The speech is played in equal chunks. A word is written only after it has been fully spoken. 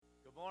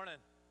Morning.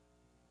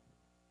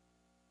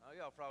 Now,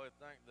 y'all probably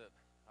think that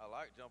I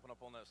like jumping up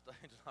on that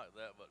stage like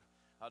that, but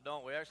I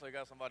don't. We actually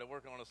got somebody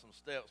working on us some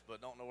steps,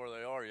 but don't know where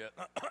they are yet.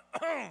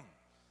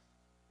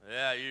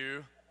 Yeah,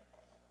 you.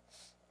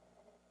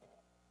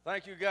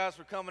 Thank you guys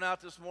for coming out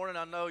this morning.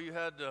 I know you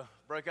had to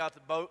break out the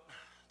boat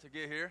to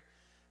get here,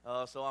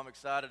 so I'm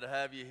excited to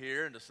have you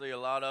here and to see a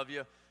lot of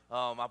you.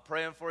 I'm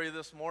praying for you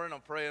this morning.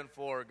 I'm praying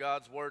for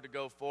God's word to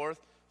go forth,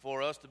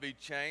 for us to be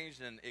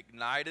changed and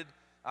ignited.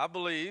 I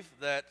believe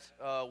that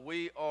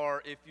we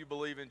are, if you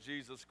believe in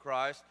Jesus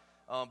Christ,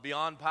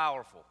 beyond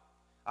powerful.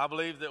 I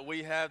believe that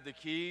we have the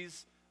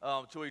keys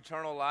to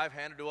eternal life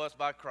handed to us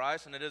by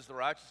Christ, and it is the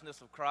righteousness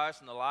of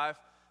Christ and the life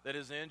that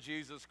is in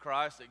Jesus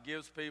Christ that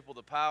gives people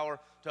the power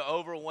to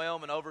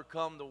overwhelm and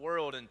overcome the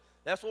world. And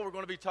that's what we're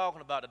going to be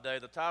talking about today.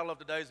 The title of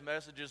today's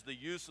message is The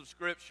Use of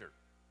Scripture.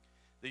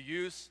 The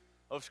use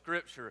of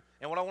Scripture.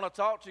 And what I want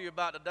to talk to you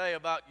about today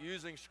about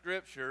using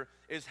Scripture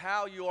is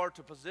how you are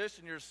to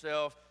position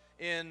yourself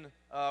in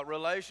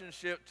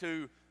relationship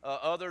to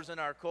others in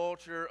our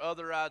culture,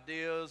 other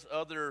ideas,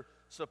 other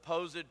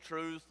supposed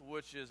truth,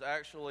 which is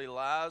actually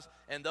lies,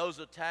 and those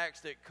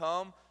attacks that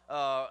come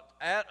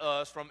at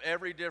us from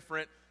every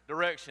different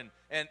direction.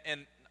 And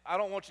I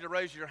don't want you to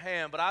raise your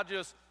hand, but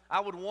I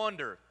would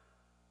wonder,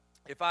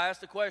 if I asked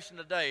the question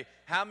today,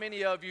 how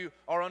many of you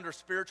are under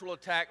spiritual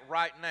attack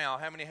right now?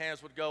 How many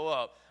hands would go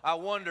up? I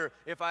wonder,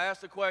 if I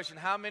asked the question,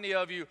 how many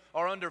of you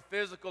are under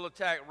physical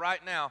attack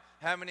right now?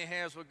 How many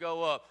hands would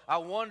go up? I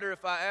wonder,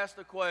 if I asked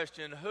the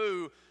question,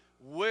 who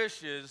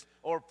wishes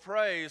or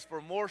prays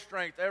for more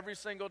strength every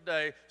single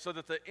day so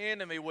that the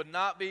enemy would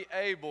not be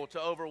able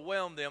to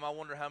overwhelm them? I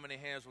wonder how many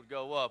hands would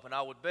go up. And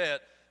I would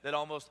bet that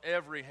almost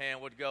every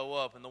hand would go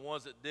up, and the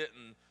ones that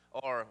didn't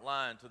are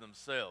lying to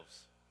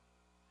themselves.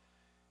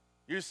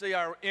 You see,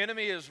 our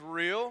enemy is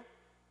real.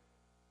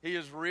 He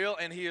is real,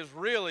 and he is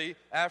really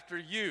after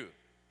you.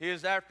 He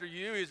is after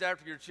you. He is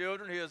after your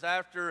children. He is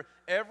after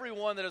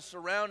everyone that is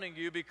surrounding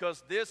you,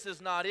 because this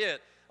is not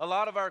it. A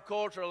lot of our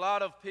culture, a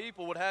lot of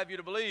people would have you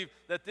to believe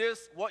that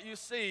this, what you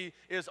see,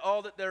 is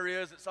all that there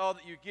is. It's all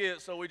that you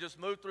get, so we just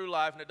move through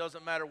life, and it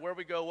doesn't matter where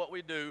we go, what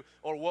we do,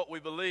 or what we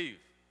believe.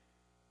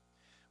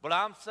 But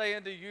I'm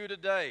saying to you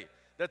today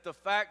that the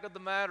fact of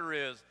the matter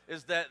is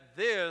that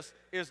this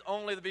is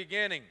only the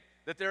beginning.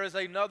 That there is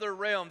another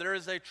realm, there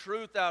is a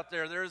truth out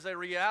there is a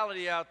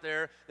reality out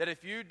there, that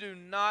if you do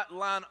not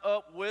line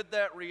up with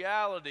that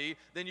reality,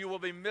 then you will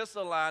be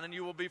misaligned and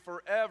you will be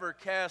forever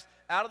cast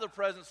out of the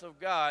presence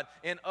of God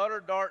in utter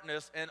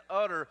darkness and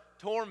utter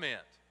torment.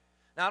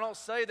 Now, I don't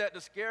say that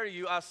to scare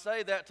you, I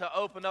say that to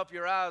open up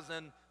your eyes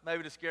and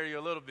maybe to scare you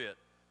a little bit.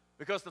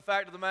 Because the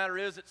fact of the matter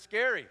is, it's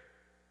scary.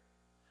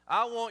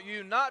 I want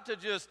you not to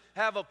just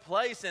have a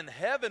place in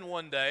heaven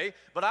one day,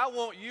 but I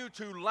want you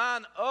to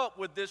line up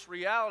with this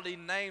reality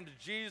named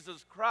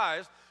Jesus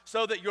Christ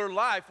so that your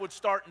life would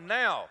start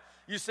now.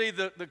 You see,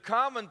 the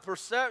common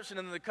perception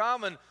and the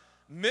common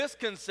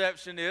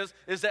misconception is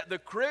that the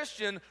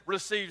Christian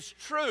receives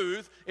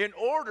truth in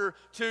order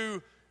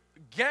to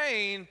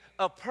gain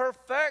a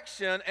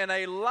perfection and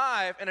a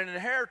life and an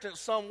inheritance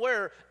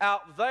somewhere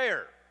out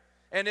there.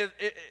 And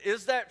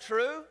is that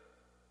true?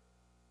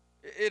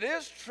 It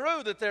is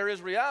true that there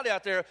is reality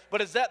out there, but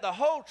is that the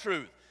whole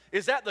truth?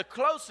 Is that the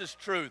closest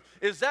truth?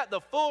 Is that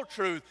the full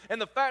truth? And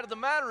the fact of the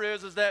matter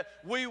is that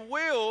we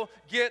will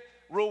get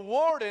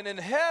rewarded in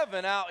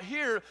heaven out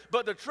here,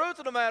 but the truth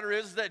of the matter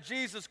is that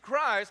Jesus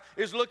Christ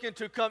is looking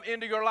to come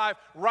into your life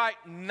right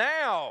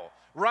now.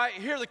 Right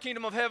here, the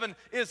kingdom of heaven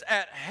is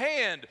at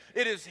hand.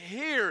 It is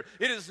here.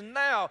 It is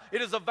now.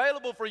 It is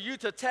available for you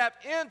to tap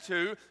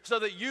into so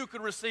that you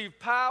can receive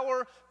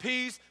power,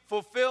 peace,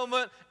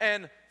 fulfillment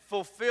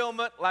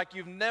like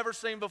you've never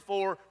seen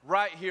before,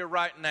 right here,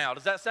 right now.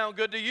 Does that sound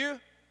good to you?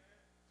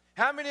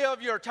 How many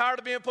of you are tired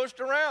of being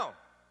pushed around?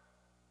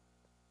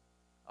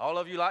 All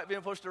of you like being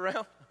pushed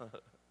around?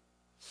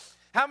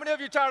 How many of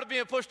you are tired of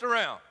being pushed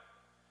around?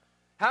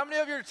 How many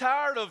of you are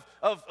tired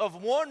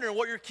of wondering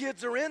what your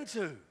kids are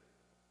into?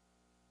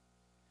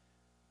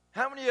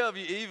 How many of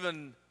you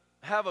even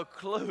have a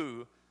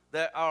clue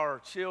that our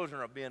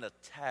children are being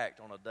attacked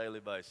on a daily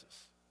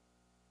basis?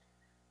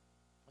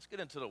 Let's get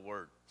into the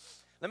Word.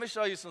 Let me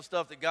show you some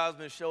stuff that God's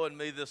been showing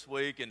me this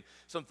week and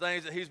some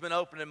things that He's been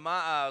opening my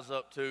eyes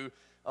up to.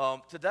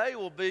 Today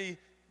will be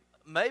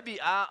maybe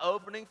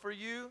eye-opening for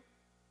you,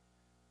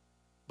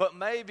 but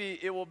maybe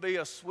it will be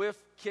a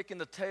swift kick in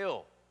the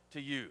tail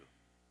to you,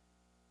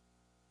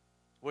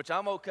 which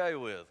I'm okay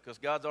with because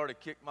God's already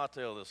kicked my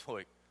tail this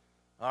week.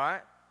 All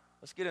right?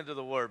 Let's get into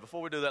the Word.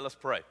 Before we do that, let's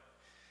pray.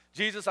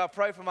 Jesus, I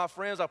pray for my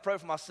friends. I pray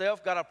for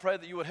myself. God, I pray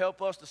that you would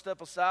help us to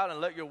step aside and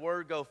let your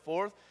word go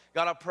forth.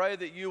 God, I pray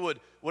that you would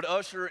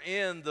usher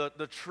in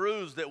the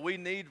truths that we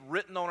need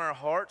written on our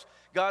hearts.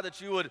 God,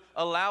 that you would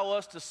allow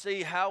us to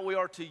see how we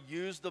are to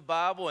use the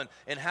Bible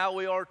and how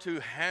we are to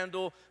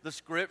handle the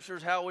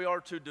Scriptures, how we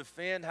are to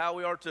defend, how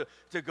we are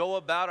to go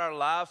about our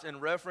lives in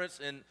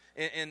reference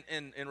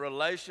in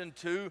relation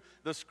to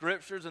the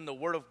Scriptures and the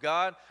Word of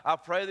God. I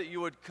pray that you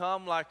would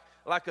come like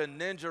like a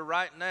ninja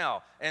right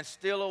now and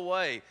steal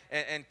away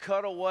and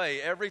cut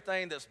away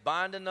everything that's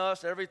binding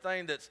us,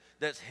 everything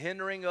that's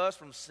hindering us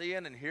from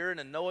seeing and hearing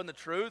and knowing the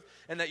truth,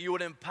 and that you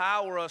would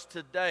empower us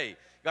today.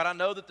 God, I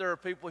know that there are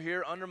people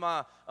here under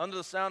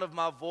the sound of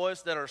my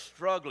voice that are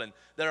struggling,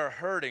 that are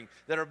hurting,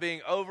 that are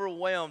being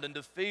overwhelmed and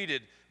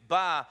defeated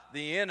by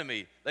the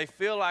enemy. They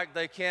feel like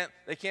they can't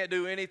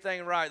do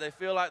anything right. They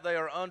feel like they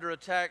are under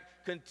attack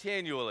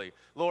continually.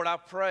 Lord, I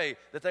pray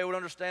that they would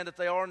understand that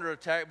they are under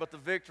attack, but the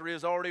victory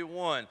is already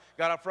won.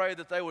 God, I pray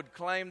that they would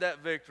claim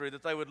that victory,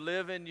 that they would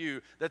live in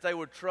you, that they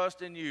would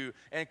trust in you,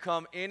 and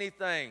come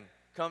anything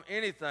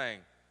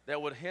that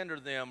would hinder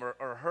them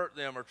or hurt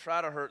them or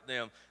try to hurt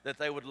them, that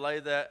they would lay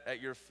that at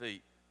your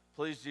feet.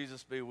 Please,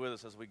 Jesus, be with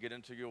us as we get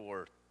into your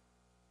word.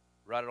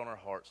 Write it on our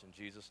hearts in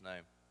Jesus'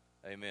 name.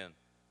 Amen.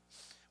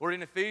 We're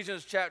in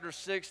Ephesians chapter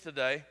 6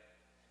 today.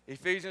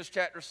 Ephesians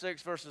chapter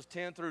 6, verses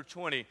 10 through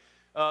 20.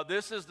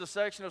 This is the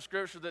section of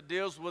Scripture that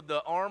deals with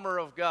the armor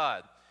of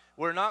God.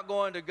 We're not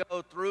going to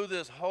go through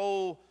this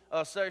whole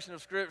section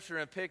of Scripture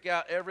and pick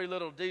out every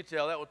little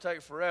detail. That will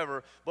take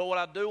forever. But what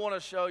I do want to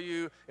show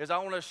you is I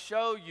want to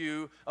show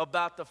you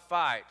about the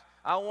fight.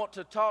 I want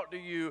to talk to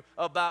you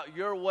about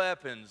your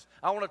weapons.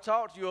 I want to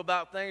talk to you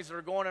about things that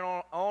are going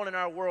on in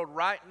our world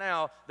right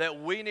now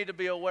that we need to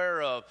be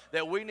aware of,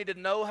 that we need to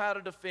know how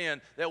to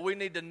defend, that we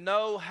need to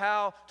know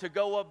how to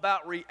go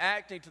about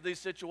reacting to these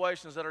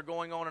situations that are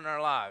going on in our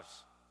lives.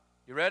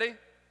 You ready?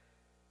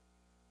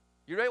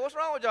 You ready? What's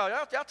wrong with y'all?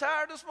 Y'all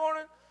tired this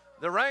morning?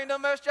 The rain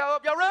done messed y'all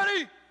up. Y'all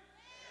ready?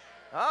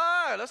 All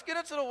right, let's get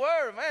into the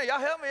word. Man, y'all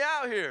help me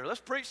out here.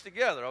 Let's preach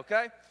together,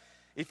 okay?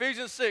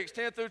 Ephesians 6,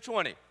 10 through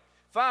 20.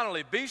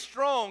 Finally, be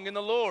strong in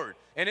the Lord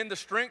and in the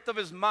strength of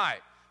his might.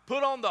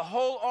 Put on the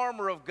whole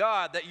armor of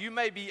God that you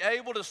may be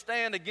able to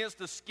stand against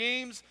the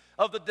schemes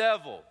of the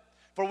devil.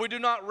 For we do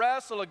not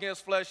wrestle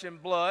against flesh and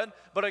blood,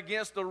 but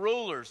against the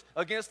rulers,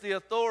 against the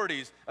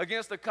authorities,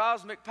 against the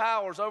cosmic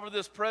powers over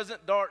this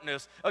present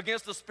darkness,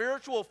 against the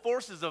spiritual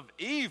forces of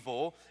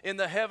evil in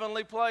the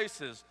heavenly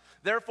places.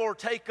 Therefore,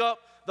 take up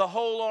the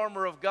whole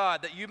armor of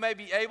God that you may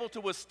be able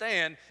to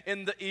withstand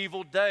in the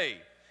evil day.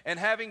 And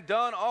having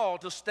done all,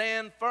 to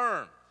stand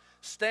firm.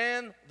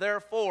 Stand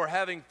therefore,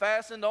 having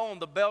fastened on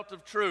the belt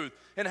of truth,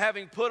 and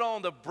having put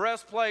on the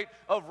breastplate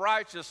of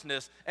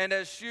righteousness, and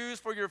as shoes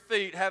for your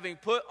feet, having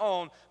put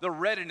on the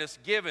readiness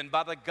given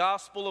by the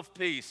gospel of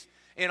peace.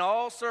 In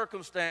all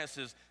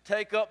circumstances,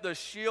 take up the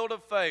shield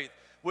of faith,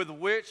 with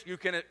which you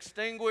can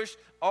extinguish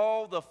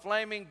all the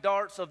flaming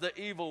darts of the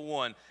evil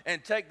one,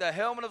 and take the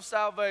helmet of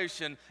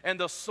salvation and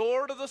the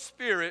sword of the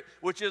Spirit,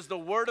 which is the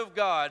word of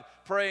God,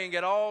 praying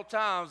at all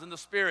times in the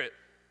Spirit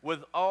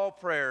with all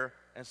prayer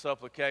and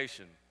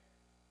supplication.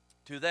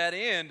 To that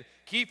end,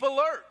 keep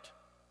alert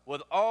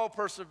with all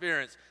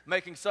perseverance,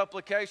 making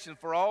supplication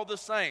for all the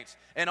saints,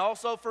 and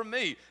also for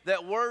me,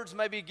 that words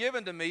may be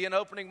given to me in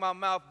opening my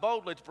mouth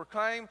boldly to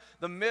proclaim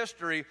the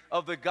mystery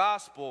of the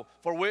gospel,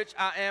 for which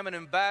I am an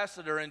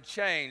ambassador in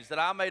chains, that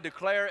I may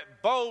declare it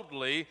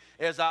boldly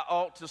as I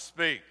ought to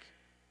speak.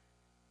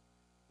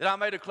 That I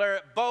may declare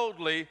it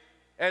boldly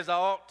as I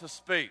ought to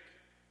speak.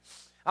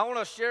 I want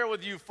to share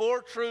with you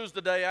 4 truths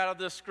today out of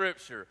this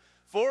scripture.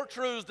 4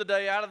 truths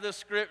today out of this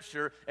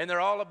scripture, and they're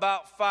all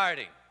about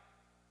fighting.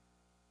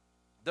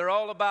 They're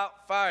all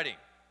about fighting.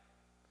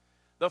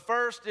 The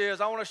first is,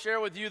 I want to share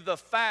with you the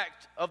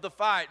fact of the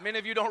fight. Many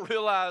of you don't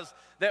realize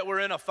that we're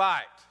in a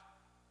fight.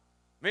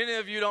 Many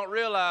of you don't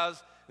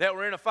realize that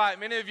we're in a fight.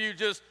 Many of you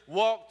just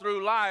walk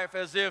through life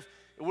as if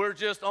we're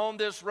just on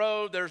this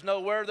road. There's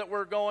nowhere that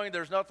we're going.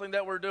 There's nothing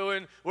that we're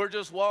doing. We're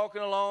just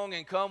walking along,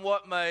 and come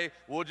what may,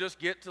 we'll just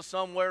get to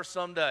somewhere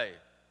someday.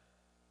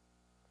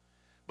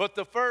 But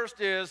the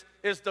first is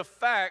the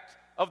fact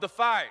of the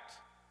fight.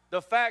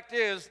 The fact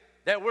is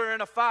that we're in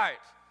a fight.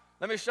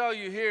 Let me show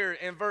you here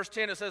in verse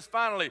 10. It says,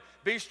 finally,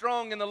 be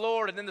strong in the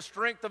Lord and in the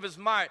strength of his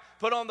might.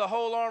 Put on the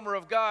whole armor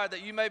of God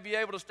that you may be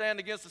able to stand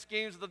against the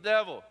schemes of the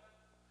devil.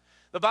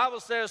 The Bible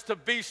says to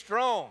be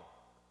strong.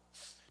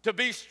 To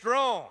be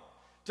strong.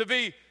 To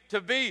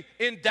be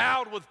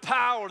endowed with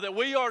power, that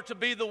we are to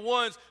be the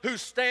ones who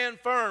stand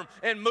firm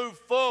and move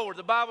forward.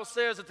 The Bible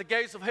says that the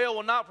gates of hell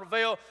will not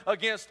prevail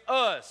against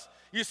us.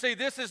 You see,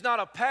 this is not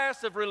a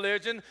passive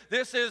religion.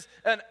 This is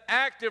an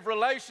active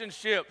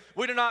relationship.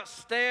 We do not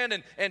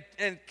stand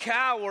and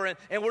cower,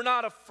 and we're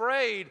not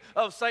afraid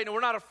of Satan.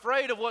 We're not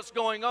afraid of what's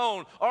going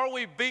on. Are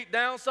we beat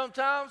down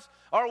sometimes?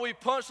 Are we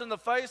punched in the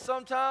face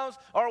sometimes?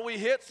 Are we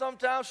hit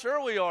sometimes?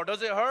 Sure we are.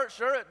 Does it hurt?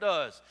 Sure it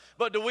does.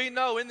 But do we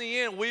know in the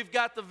end we've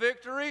got the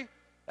victory?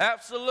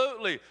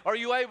 Absolutely. Are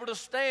you able to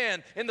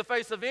stand in the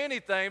face of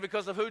anything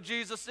because of who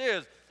Jesus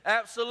is?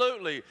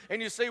 Absolutely.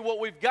 And you see, what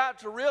we've got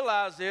to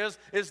realize is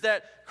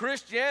that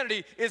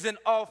Christianity is an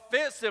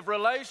offensive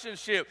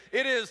relationship.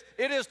 It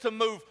is to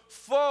move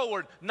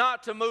forward,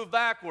 not to move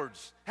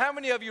backwards. How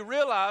many of you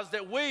realize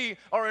that we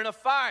are in a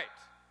fight?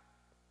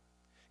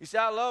 You see,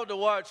 I love to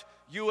watch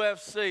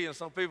UFC, and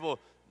some people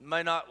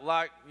may not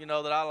like, that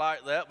I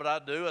like that, but I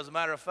do. As a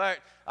matter of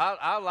fact,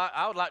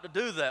 I would like to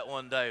do that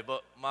one day,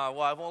 but my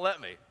wife won't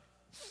let me.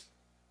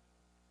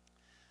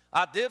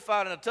 I did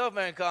fight in a tough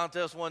man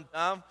contest one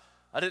time.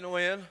 I didn't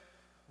win,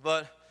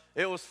 but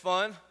it was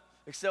fun,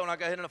 except when I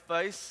got hit in the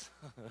face.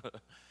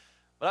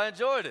 But I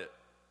enjoyed it.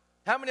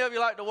 How many of you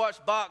like to watch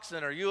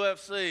boxing or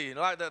UFC and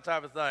like that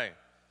type of thing?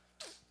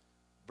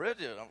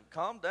 Bridget,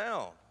 calm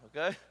down,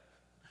 okay?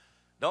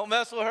 Don't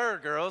mess with her,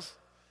 girls.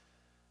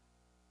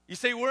 You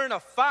see, we're in a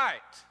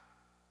fight.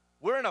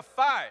 We're in a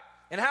fight.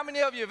 And how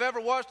many of you have ever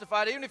watched a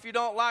fight, even if you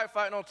don't like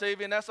fighting on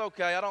TV, and that's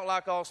okay. I don't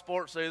like all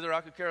sports either. I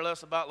could care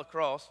less about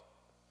lacrosse.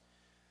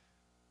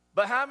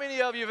 But how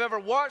many of you have ever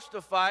watched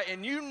a fight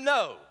and you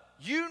know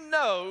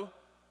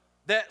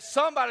that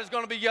somebody's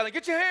going to be yelling,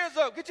 get your hands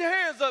up, get your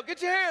hands up,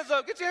 get your hands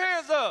up, get your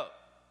hands up.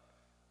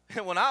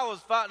 And when I was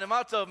fighting in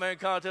my tough man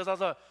contest, I was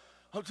like,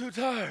 I'm too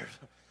tired.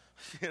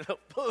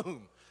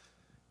 Boom.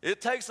 It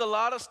takes a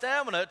lot of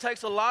stamina. It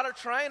takes a lot of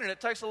training.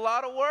 It takes a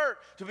lot of work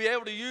to be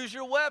able to use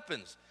your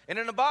weapons. And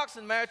in a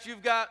boxing match,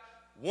 you've got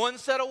one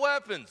set of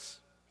weapons.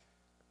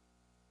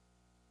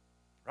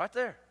 Right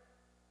there.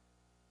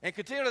 And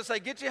continue to say,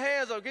 get your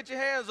hands up, get your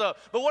hands up.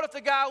 But what if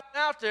the guy went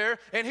out there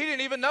and he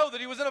didn't even know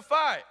that he was in a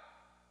fight?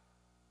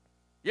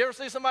 You ever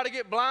see somebody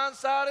get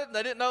blindsided and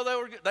they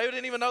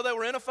didn't even know they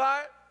were in a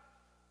fight?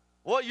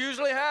 What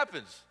usually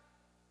happens?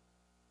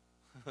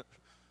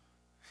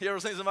 You ever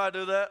seen somebody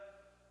do that?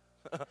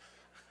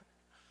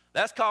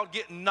 That's called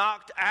getting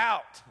knocked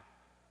out.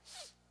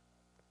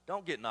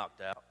 Don't get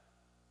knocked out.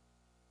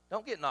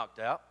 Don't get knocked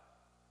out.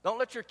 Don't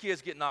let your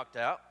kids get knocked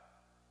out.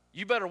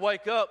 You better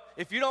wake up.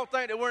 If you don't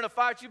think that we're in a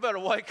fight, you better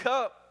wake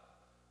up.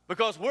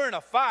 Because we're in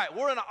a fight.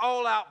 We're in an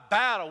all-out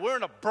battle. We're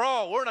in a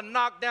brawl. We're in a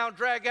knockdown,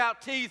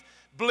 drag-out, teeth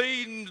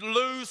bleeding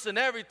loose and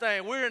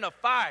everything. We're in a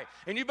fight.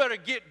 And you better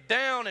get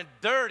down and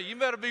dirty. You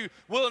better be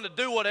willing to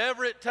do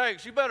whatever it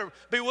takes. You better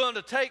be willing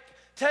to take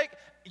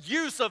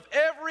use of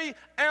every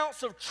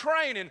ounce of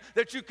training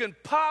that you can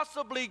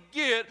possibly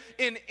get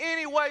in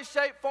any way,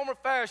 shape, form, or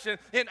fashion,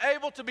 and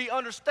able to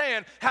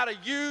understand how to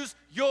use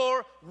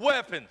your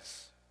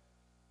weapons.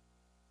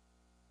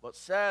 But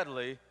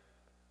sadly,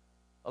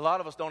 a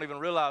lot of us don't even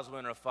realize we're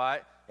in a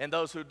fight, and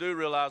those who do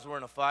realize we're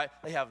in a fight,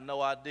 they have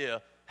no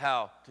idea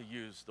how to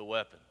use the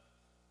weapon.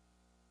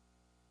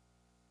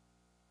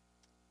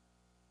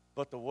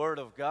 But the Word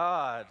of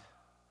God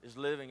is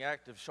living,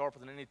 active, sharper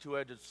than any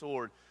two-edged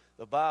sword.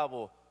 The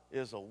Bible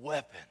is a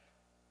weapon.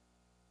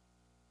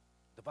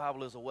 The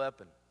Bible is a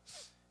weapon.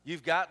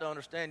 You've got to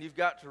understand, you've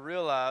got to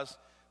realize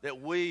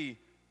that we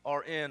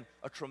are in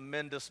a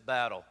tremendous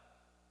battle.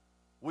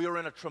 We are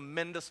in a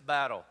tremendous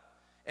battle.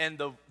 And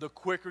the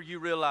quicker you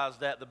realize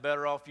that, the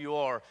better off you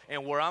are.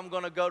 And where I'm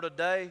going to go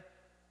today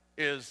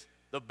is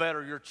the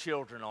better your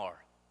children are.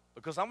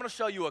 Because I'm going to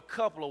show you a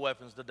couple of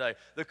weapons today.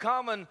 The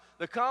common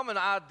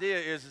idea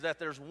is that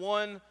there's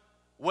one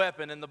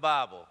weapon in the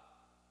Bible,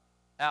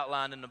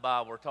 outlined in the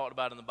Bible, or talked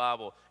about in the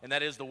Bible, and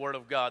that is the Word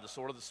of God, the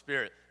sword of the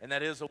Spirit. And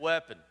that is a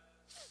weapon.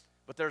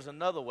 But there's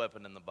another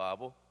weapon in the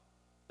Bible.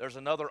 There's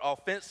another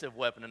offensive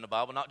weapon in the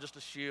Bible, not just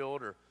a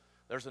shield.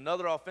 There's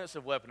another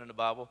offensive weapon in the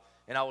Bible,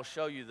 and I will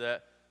show you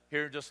that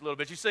here in just a little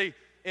bit. You see,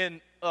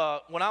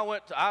 when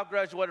I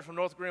graduated from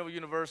North Greenville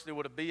University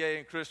with a BA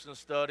in Christian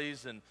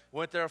Studies and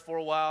went there for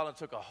a while and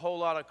took a whole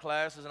lot of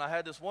classes. And I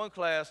had this one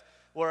class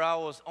where I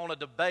was on a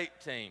debate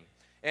team.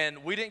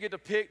 And we didn't get to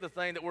pick the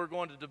thing that we're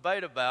going to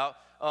debate about.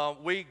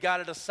 We got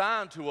it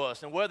assigned to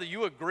us. And whether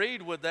you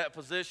agreed with that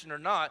position or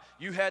not,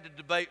 you had to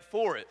debate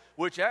for it,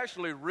 which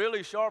actually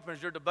really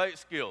sharpens your debate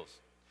skills.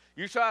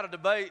 You try to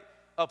debate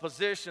a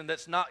position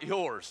that's not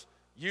yours,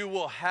 you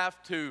will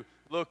have to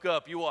look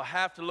up. You will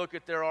have to look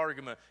at their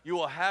argument. You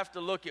will have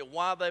to look at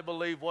why they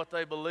believe what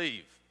they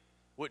believe,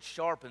 which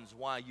sharpens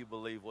why you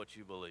believe what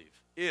you believe,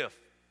 if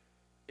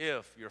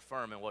you're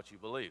firm in what you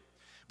believe.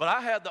 But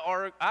I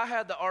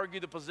had to argue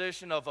the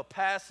position of a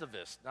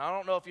pacifist. Now, I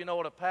don't know if you know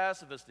what a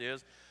pacifist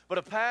is, but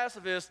a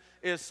pacifist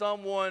is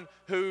someone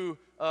who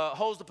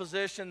holds the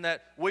position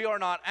that we are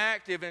not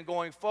active in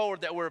going forward,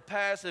 that we're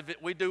passive.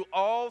 We do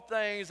all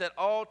things at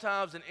all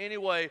times in any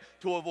way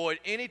to avoid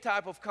any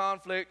type of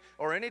conflict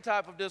or any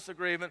type of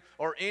disagreement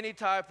or any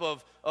type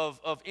of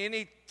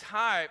any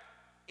type,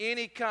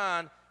 any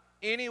kind,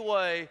 any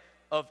way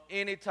of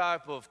any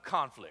type of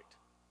conflict.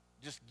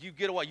 Just you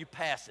get away, you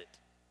pass it.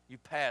 You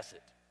pass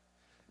it.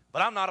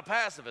 But I'm not a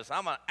pacifist.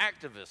 I'm an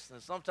activist.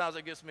 And sometimes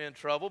it gets me in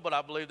trouble, but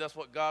I believe that's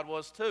what God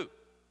was too.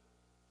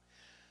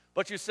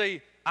 But you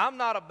see, I'm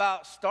not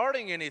about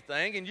starting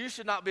anything, and you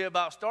should not be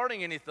about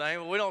starting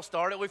anything. When we don't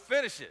start it, we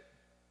finish it.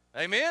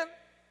 Amen?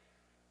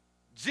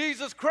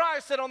 Jesus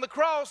Christ said on the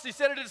cross, he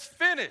said it is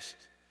finished.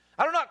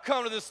 I do not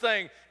come to this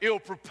thing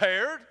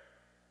ill-prepared.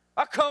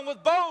 I come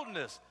with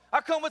boldness.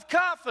 I come with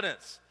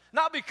confidence.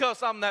 Not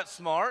because I'm that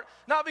smart,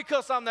 not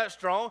because I'm that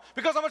strong,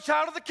 because I'm a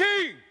child of the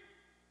King.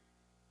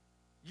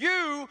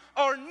 You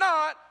are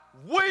not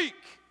weak.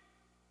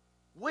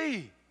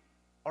 We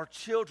are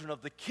children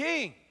of the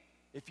King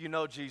if you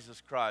know Jesus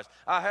Christ.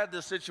 I had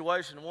this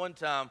situation one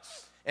time,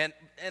 and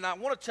I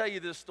want to tell you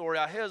this story.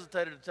 I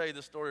hesitated to tell you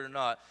this story or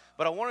not,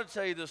 but I want to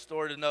tell you this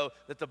story to know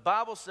that the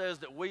Bible says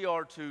that we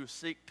are to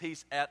seek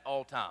peace at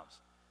all times.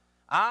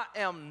 I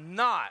am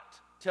not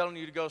telling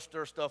you to go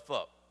stir stuff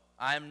up.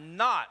 I am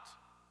not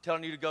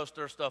telling you to go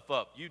stir stuff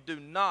up. You do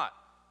not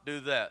do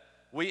that.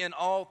 We in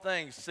all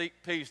things seek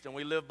peace and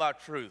we live by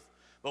truth.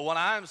 But what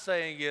I'm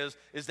saying is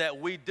that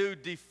we do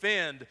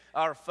defend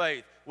our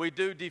faith. We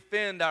do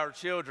defend our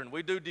children.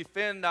 We do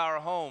defend our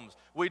homes.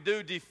 We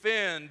do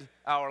defend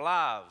our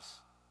lives,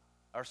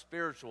 our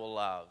spiritual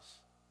lives.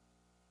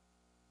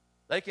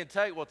 They can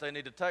take what they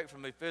need to take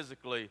from me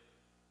physically,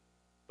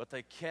 but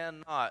they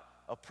cannot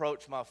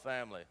approach my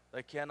family.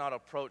 They cannot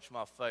approach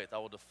my faith. I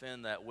will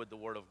defend that with the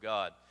Word of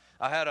God.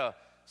 I had a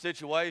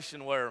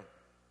situation where,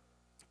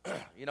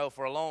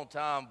 for a long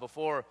time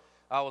before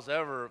I was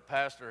ever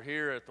pastor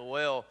here at the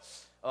Well,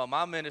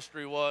 my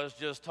ministry was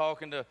just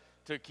talking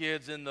to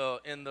kids in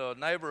the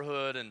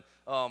neighborhood, and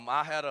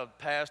I had a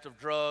past of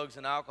drugs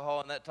and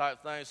alcohol and that type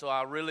of thing, so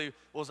I really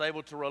was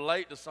able to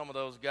relate to some of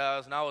those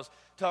guys. And I was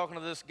talking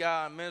to this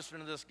guy and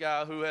ministering to this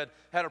guy who had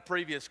a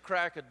previous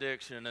crack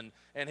addiction,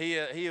 and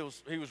he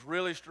was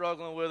really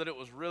struggling with it. It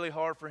was really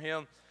hard for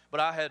him, but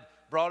I had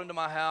brought him to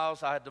my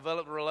house. I had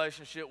developed a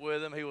relationship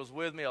with him. He was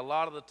with me a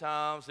lot of the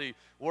times. He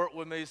worked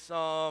with me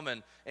some,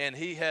 and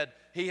he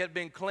had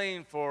been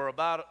clean for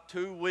about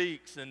 2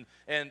 weeks,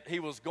 and he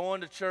was going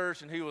to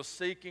church, and he was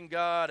seeking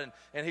God,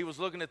 and he was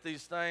looking at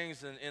these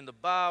things in the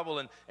Bible,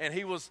 and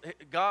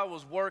God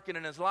was working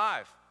in his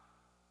life.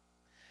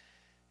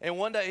 And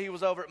one day he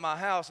was over at my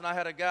house, and I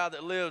had a guy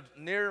that lived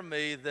near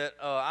me that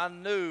I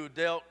knew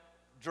dealt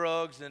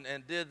drugs and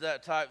did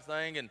that type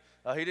thing, and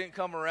he didn't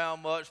come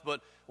around much,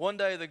 but one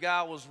day the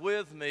guy was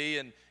with me,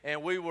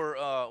 and we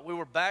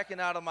were backing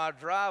out of my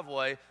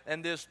driveway,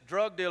 and this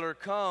drug dealer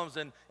comes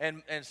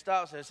and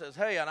stops and says,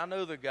 "Hey," and I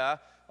knew the guy,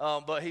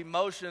 but he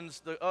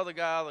motions the other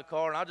guy out of the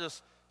car, and I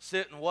just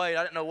sit and wait.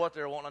 I didn't know what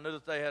they were wanting. I knew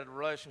that they had a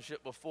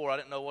relationship before. I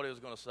didn't know what he was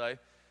going to say,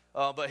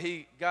 but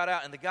he got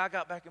out, and the guy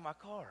got back in my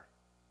car.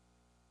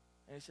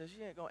 And he says,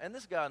 "You ain't going." And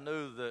this guy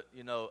knew that,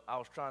 I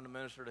was trying to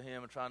minister to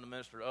him and trying to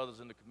minister to others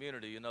in the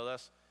community.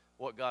 That's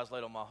what God's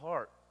laid on my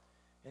heart.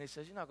 And he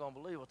says, "You're not going to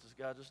believe what this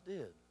guy just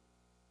did.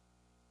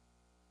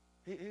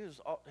 He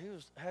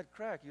had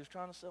crack. He was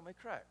trying to sell me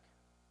crack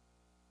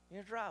in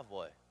your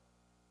driveway."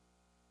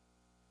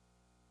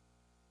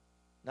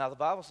 Now, the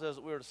Bible says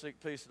that we are to seek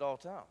peace at all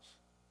times.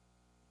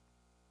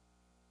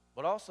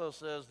 But also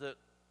says that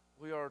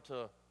we are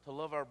to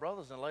love our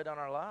brothers and lay down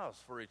our lives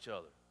for each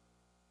other.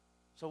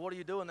 So what do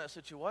you do in that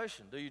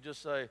situation? Do you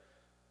just say,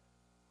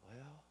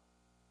 "Well,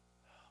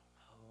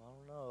 I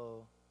don't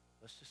know.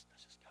 Let's just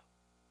go"?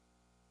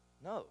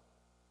 No.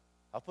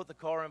 I put the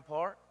car in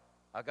park.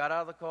 I got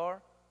out of the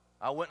car.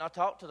 I went and I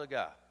talked to the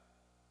guy.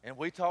 And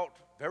we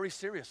talked very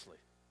seriously.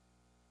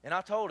 And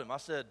I told him, I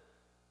said,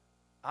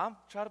 "I'm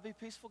trying to be a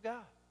peaceful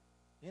guy.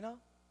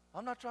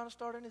 I'm not trying to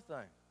start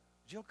anything.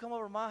 But you going to come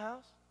over to my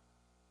house,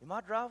 in my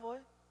driveway,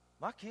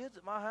 my kids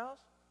at my house?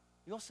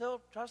 You going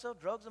to try to sell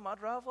drugs in my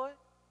driveway?"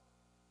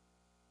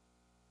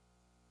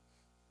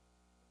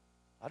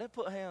 I didn't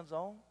put hands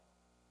on,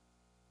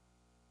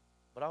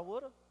 but I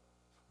would have.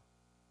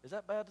 Is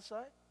that bad to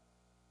say?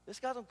 This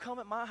guy's going to come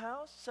at my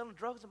house selling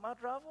drugs in my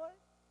driveway?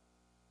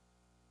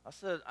 I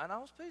said, and I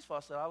was peaceful. I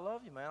said, "I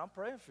love you, man. I'm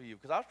praying for you,"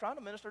 because I was trying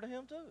to minister to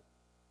him too.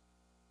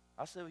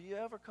 I said, "Will you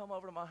ever come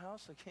over to my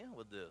house again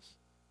with this?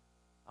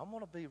 I'm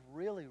going to be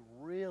really,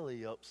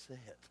 really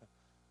upset."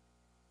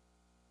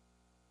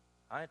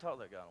 I ain't talked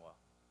to that guy in a while.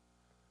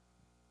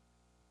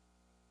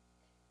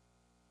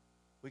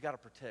 We got to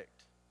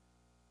protect.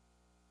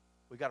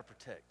 We got to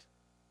protect.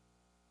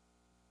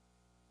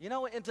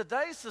 In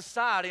today's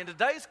society, in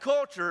today's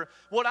culture,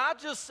 what I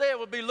just said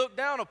would be looked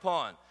down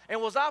upon.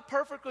 And was I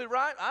perfectly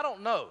right? I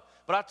don't know.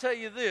 But I tell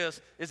you this,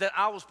 is that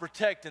I was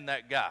protecting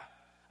that guy.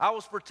 I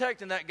was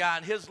protecting that guy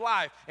and his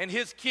life and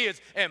his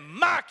kids and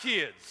my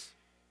kids.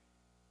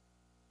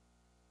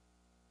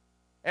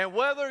 And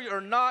whether or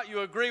not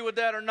you agree with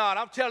that or not,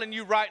 I'm telling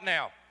you right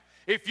now,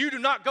 if you do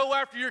not go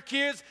after your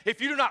kids,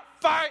 if you do not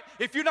fight,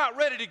 if you're not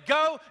ready to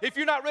go, if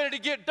you're not ready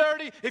to get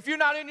dirty, if you're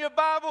not in your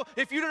Bible,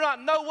 if you do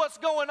not know what's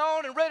going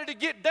on and ready to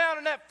get down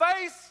in that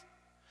face,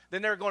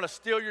 then they're going to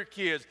steal your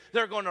kids.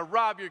 They're going to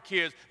rob your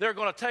kids. They're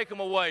going to take them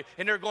away,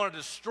 and they're going to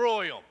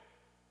destroy them.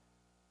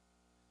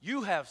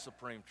 You have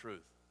supreme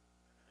truth.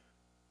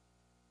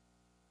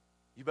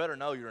 You better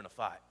know you're in a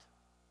fight.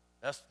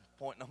 That's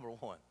point number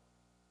one.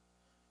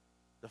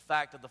 The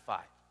fact of the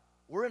fight.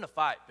 We're in a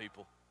fight,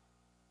 people.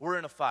 We're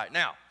in a fight.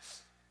 Now,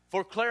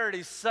 for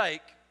clarity's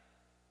sake,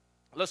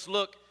 let's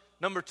look,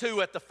 number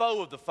two, at the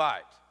foe of the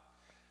fight.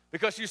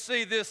 Because you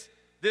see, this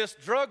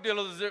drug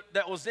dealer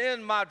that was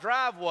in my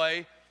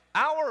driveway,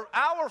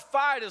 our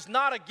fight is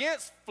not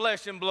against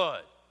flesh and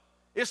blood.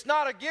 It's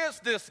not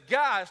against this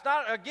guy. It's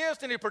not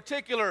against any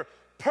particular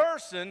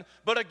person,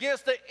 but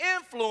against the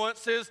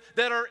influences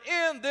that are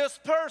in this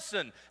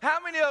person. How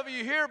many of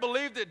you here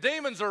believe that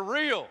demons are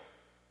real?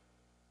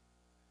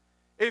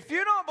 If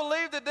you don't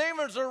believe that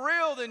demons are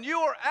real, then you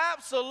are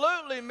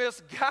absolutely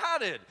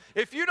misguided.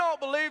 If you don't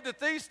believe that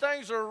these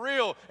things are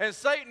real and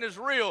Satan is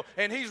real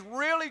and he's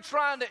really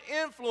trying to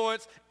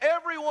influence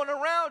everyone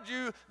around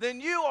you,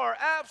 then you are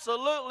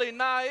absolutely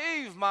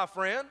naive, my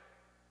friend.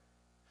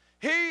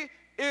 He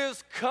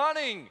is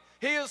cunning.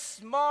 He is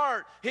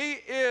smart. He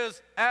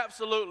is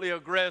absolutely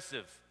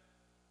aggressive.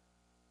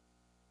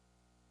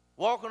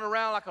 Walking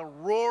around like a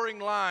roaring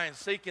lion,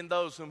 seeking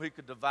those whom he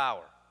could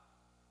devour.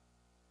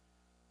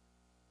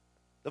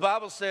 The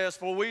Bible says,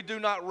 for we do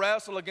not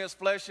wrestle against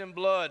flesh and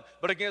blood,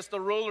 but against the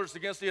rulers,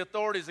 against the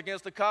authorities,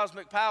 against the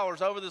cosmic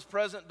powers over this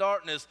present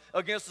darkness,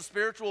 against the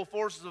spiritual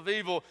forces of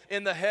evil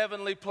in the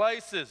heavenly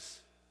places.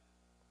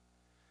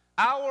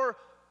 Our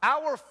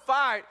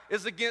fight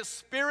is against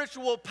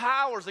spiritual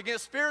powers,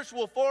 against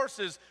spiritual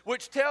forces,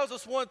 which tells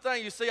us one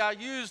thing. You see, I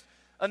used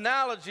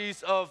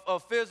analogies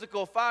of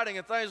physical fighting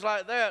and things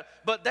like that,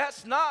 but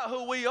that's not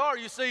who we are,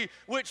 you see,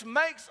 which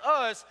makes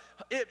us,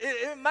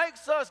 it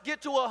makes us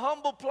get to a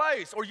humble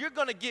place, or you're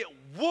going to get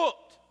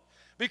whooped.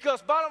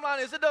 Because bottom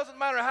line is, it doesn't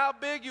matter how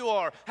big you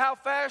are, how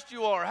fast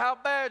you are, how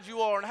bad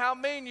you are, and how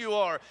mean you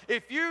are.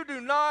 If you do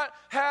not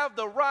have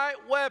the right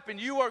weapon,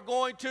 you are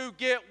going to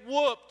get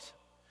whooped.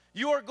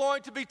 You are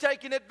going to be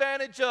taken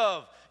advantage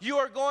of. You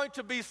are going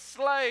to be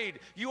slayed.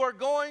 You are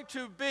going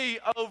to be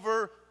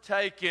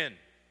overtaken.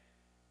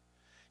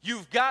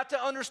 You've got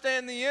to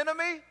understand the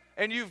enemy,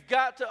 and you've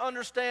got to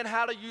understand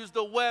how to use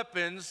the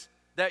weapons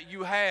that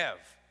you have.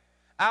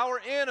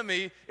 Our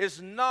enemy is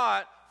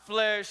not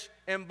flesh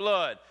and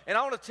blood. And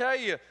I want to tell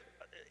you,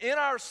 in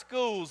our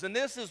schools, and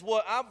this is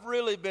what I've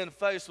really been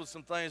faced with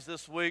some things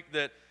this week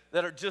that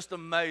are just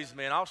amazed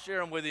me, and I'll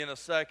share them with you in a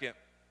second.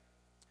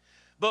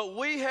 But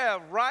we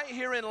have right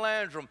here in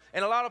Landrum,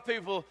 and a lot of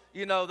people,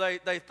 you know,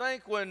 they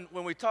think when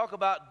we talk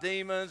about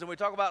demons and we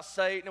talk about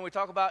Satan and we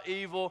talk about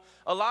evil,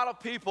 a lot of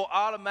people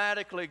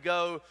automatically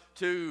go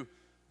to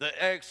The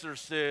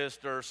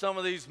Exorcist or some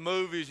of these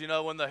movies, you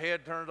know, when the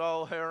head turns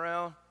all the way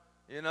around,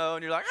 you know,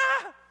 and you're like,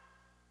 ah!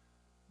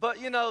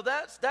 But, you know,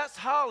 that's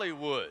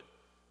Hollywood.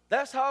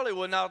 That's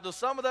Hollywood. Now, does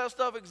some of that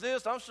stuff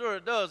exist? I'm sure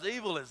it does.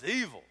 Evil is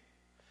evil.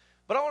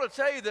 But I want to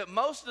tell you that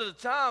most of the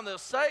time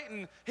that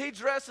Satan, he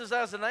dresses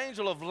as an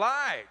angel of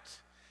light.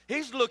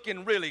 He's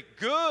looking really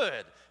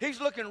good. He's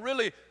looking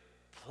really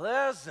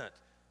pleasant,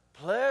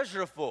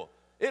 pleasurable.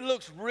 It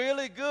looks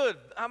really good.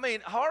 I mean,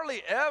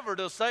 hardly ever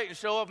does Satan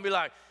show up and be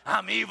like,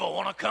 I'm evil,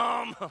 want to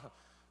come?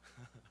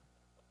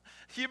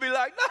 You'd be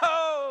like,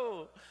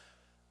 no.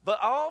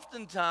 But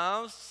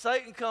oftentimes,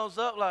 Satan comes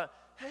up like,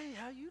 hey,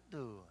 how you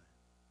doing?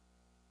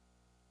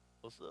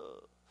 What's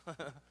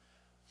up?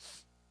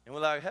 And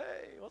we're like,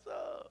 hey, what's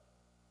up?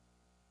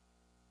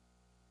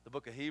 The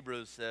book of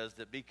Hebrews says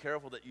that be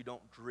careful that you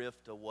don't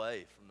drift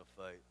away from the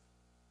faith.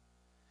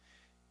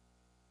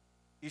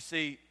 You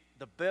see,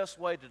 the best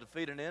way to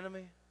defeat an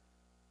enemy,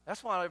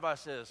 that's why everybody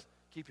says,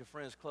 keep your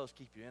friends close,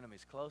 keep your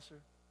enemies closer.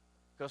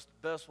 Because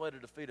the best way to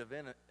defeat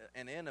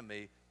an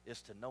enemy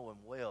is to know him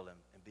well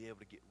and be able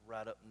to get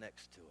right up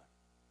next to him.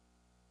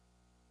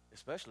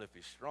 Especially if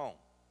he's strong.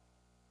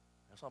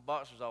 That's why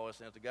boxers always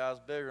say, if the guy's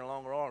bigger and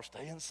longer arms,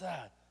 stay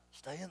inside.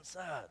 Stay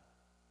inside.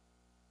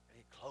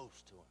 Get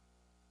close to him.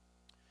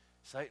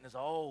 Satan is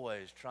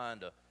always trying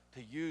to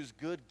use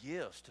good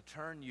gifts to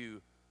turn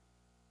you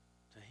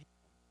to him.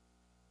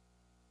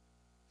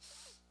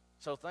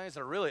 So things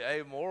that are really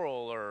amoral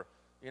or,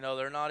 you know,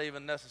 they're not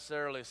even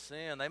necessarily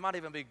sin. They might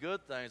even be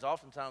good things.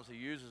 Oftentimes he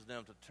uses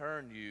them to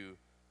turn you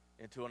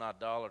into an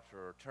idolater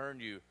or turn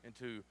you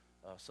into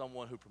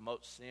someone who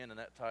promotes sin and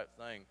that type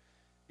thing.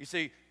 You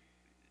see,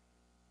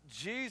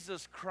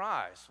 Jesus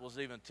Christ was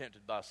even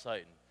tempted by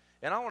Satan.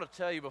 And I want to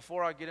tell you,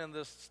 before I get into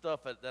this stuff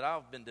that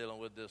I've been dealing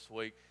with this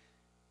week,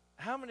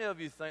 how many of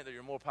you think that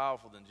you're more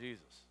powerful than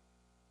Jesus?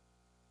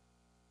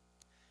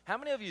 How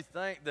many of you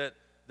think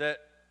that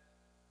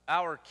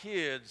our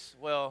kids,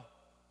 well,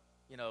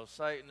 you know,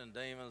 Satan and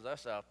demons,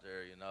 that's out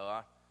there, you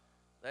know.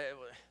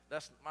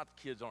 My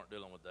kids aren't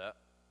dealing with that.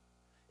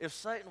 If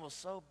Satan was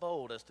so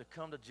bold as to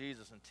come to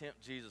Jesus and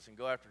tempt Jesus and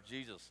go after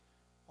Jesus,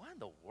 why in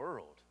the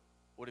world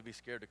would he be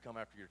scared to come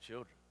after your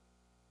children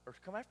or to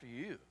come after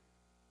you?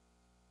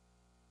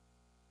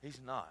 He's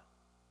not.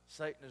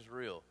 Satan is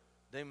real.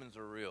 Demons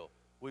are real.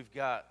 We've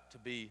got to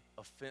be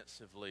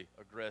offensively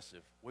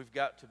aggressive. We've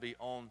got to be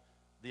on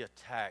the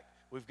attack.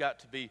 We've got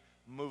to be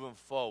moving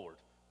forward.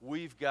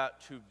 We've got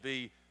to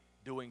be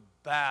doing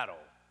battle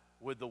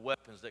with the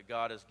weapons that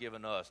God has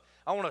given us.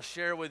 I want to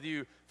share with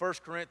you 1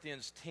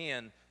 Corinthians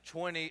 10,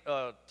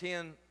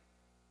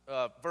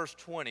 verse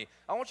 20.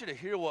 I want you to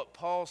hear what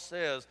Paul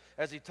says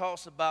as he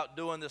talks about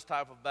doing this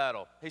type of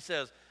battle. He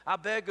says, I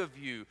beg of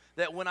you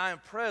that when I am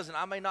present,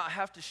 I may not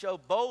have to show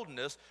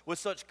boldness with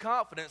such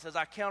confidence as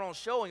I count on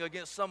showing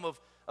against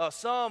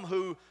some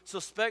who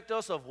suspect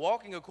us of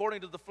walking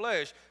according to the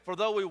flesh. For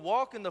though we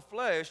walk in the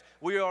flesh,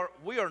 we are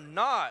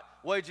not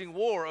waging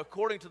war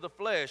according to the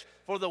flesh.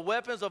 For the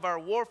weapons of our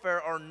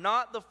warfare are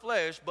not the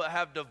flesh, but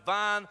have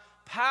divine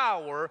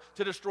power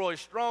to destroy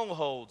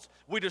strongholds.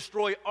 We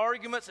destroy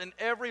arguments and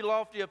every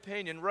lofty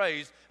opinion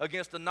raised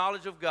against the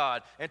knowledge of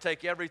God and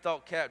take every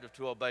thought captive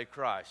to obey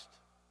Christ.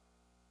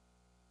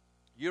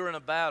 You're in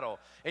a battle,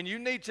 and you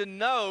need to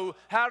know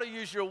how to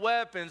use your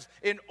weapons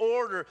in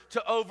order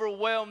to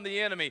overwhelm the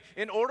enemy,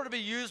 in order to be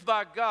used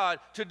by God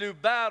to do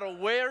battle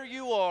where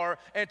you are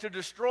and to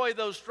destroy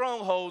those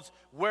strongholds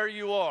where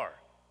you are.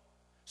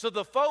 So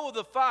the foe of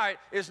the fight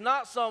is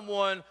not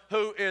someone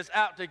who is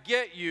out to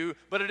get you,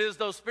 but it is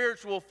those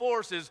spiritual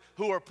forces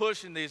who are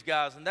pushing these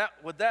guys. And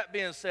with that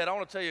being said, I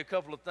want to tell you a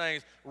couple of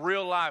things,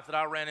 real life, that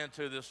I ran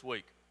into this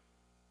week.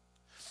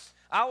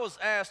 I was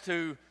asked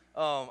to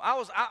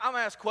I'm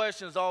asked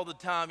questions all the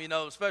time,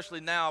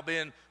 especially now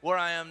being where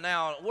I am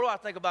now. What do I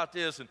think about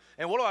this?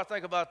 And what do I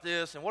think about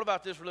this? And what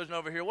about this religion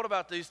over here? What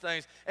about these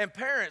things? And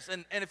parents,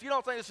 and if you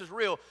don't think this is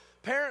real,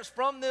 parents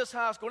from this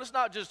high school, and it's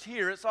not just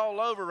here, it's all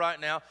over right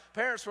now.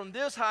 Parents from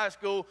this high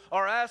school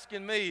are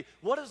asking me,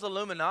 what is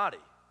Illuminati?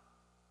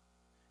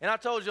 And I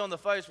told you on the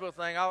Facebook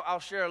thing, I'll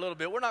share a little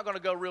bit. We're not going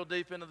to go real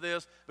deep into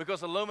this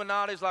because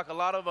Illuminati is like a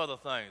lot of other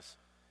things.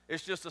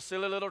 It's just a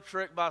silly little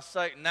trick by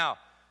Satan. Now,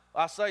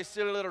 I say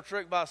silly little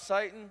trick by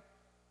Satan.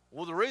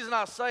 Well, the reason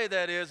I say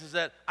that is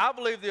that I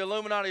believe the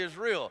Illuminati is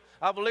real.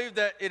 I believe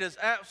that it is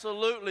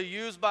absolutely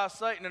used by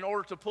Satan in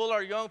order to pull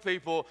our young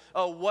people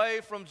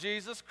away from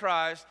Jesus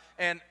Christ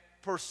and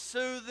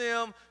pursue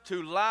them,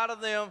 to lie to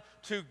them,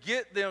 to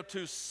get them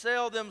to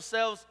sell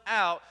themselves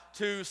out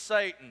to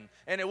Satan.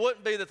 And it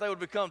wouldn't be that they would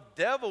become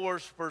devil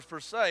worshipers per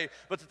se,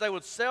 but that they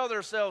would sell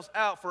themselves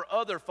out for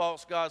other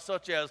false gods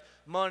such as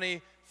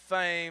money,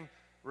 fame,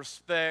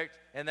 respect,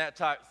 and that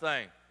type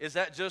thing. Is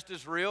that just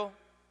as real?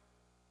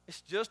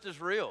 It's just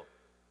as real.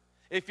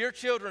 If your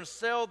children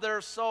sell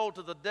their soul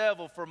to the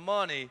devil for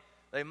money,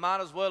 they might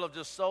as well have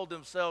just sold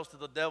themselves to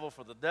the devil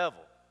for the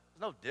devil.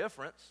 There's no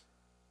difference.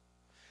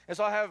 And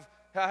so I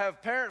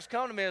have parents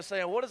come to me and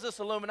saying, what is this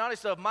Illuminati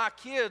stuff? My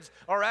kids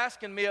are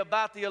asking me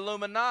about the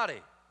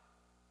Illuminati.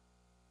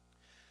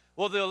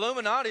 Well, the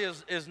Illuminati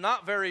is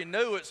not very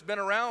new. It's been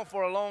around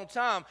for a long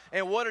time.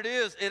 And what it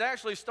is, it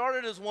actually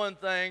started as one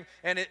thing,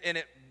 and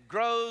it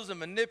grows and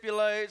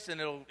manipulates,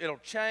 and it'll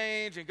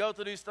change and go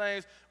through these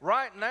things.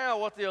 Right now,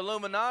 what the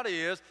Illuminati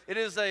is, it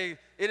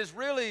is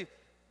really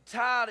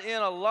tied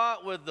in a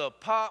lot with the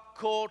pop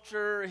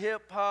culture,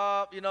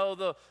 hip-hop,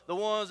 the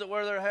ones that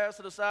wear their hats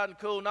to the side and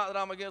cool. Not that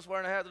I'm against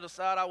wearing a hat to the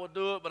side. I would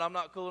do it, but I'm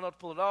not cool enough to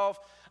pull it off.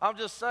 I'm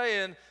just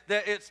saying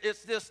that it's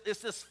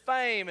this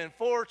fame and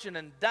fortune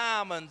and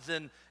diamonds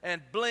and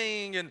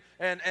bling and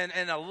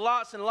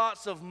lots and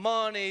lots of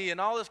money and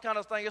all this kind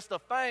of thing. It's the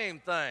fame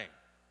thing.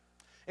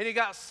 And you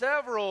got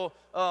several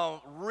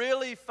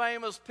really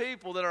famous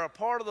people that are a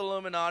part of the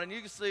Illuminati, and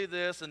you can see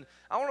this, and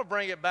I want to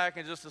bring it back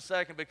in just a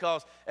second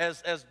because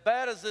as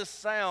bad as this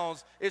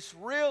sounds, it's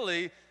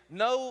really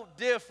no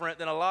different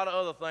than a lot of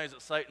other things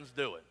that Satan's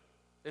doing.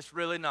 It's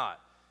really not.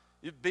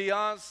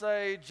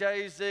 Beyonce,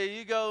 Jay-Z,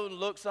 you go and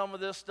look some of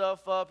this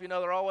stuff up.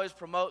 They're always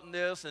promoting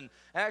this, and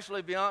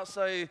actually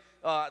Beyonce,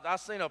 I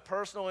seen a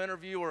personal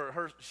interview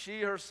where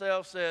she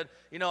herself said,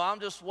 I'm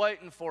just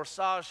waiting for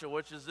Sasha,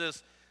 which is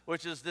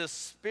this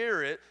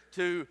spirit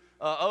to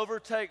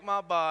overtake my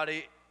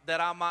body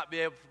that I might be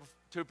able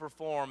to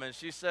perform. And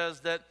she says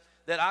that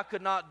I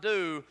could not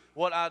do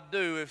what I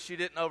do if she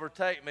didn't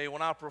overtake me.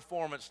 When I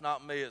perform, it's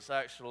not me, it's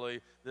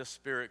actually this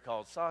spirit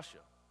called Sasha.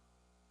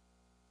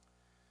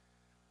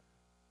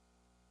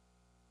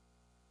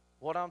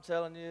 What I'm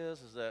telling you is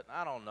that,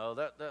 I don't know,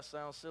 that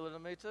sounds silly to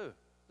me too.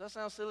 Does that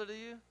sound silly to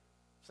you?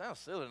 It sounds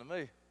silly to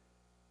me.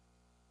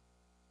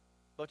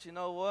 But you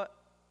know what?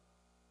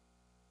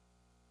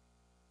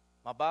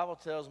 My Bible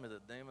tells me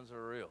that demons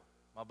are real.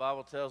 My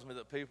Bible tells me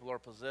that people are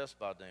possessed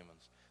by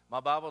demons. My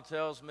Bible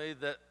tells me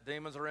that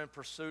demons are in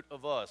pursuit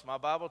of us. My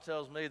Bible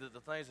tells me that the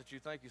things that you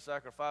think you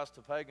sacrifice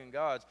to pagan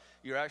gods,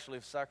 you're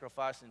actually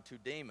sacrificing to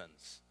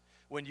demons.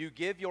 When you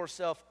give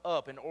yourself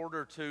up in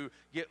order to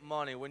get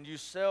money, when you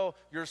sell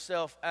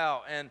yourself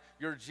out and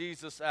your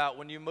Jesus out,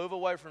 when you move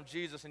away from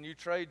Jesus and you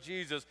trade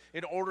Jesus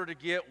in order to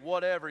get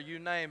whatever, you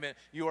name it,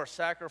 you are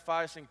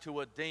sacrificing to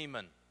a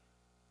demon.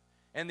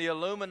 And the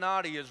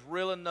Illuminati is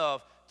real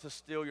enough to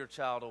steal your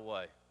child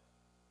away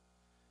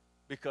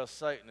because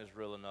Satan is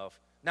real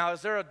enough. Now,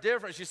 is there a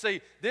difference? You see,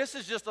 this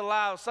is just a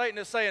lie of Satan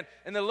is saying,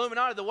 in the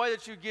Illuminati, the way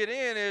that you get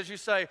in is you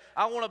say,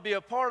 I want to be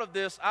a part of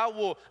this. I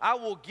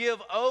will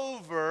give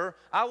over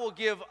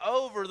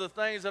the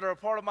things that are a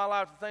part of my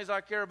life, the things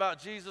I care about,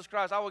 Jesus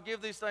Christ. I will give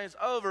these things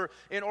over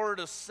in order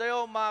to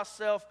sell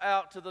myself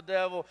out to the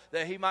devil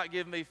that he might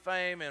give me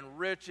fame and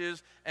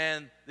riches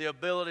and the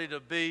ability to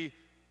be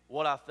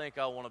what I think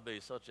I want to be,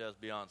 such as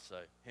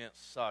Beyonce. Hence,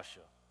 Sasha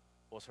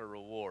was her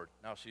reward.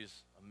 Now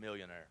she's a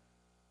millionaire.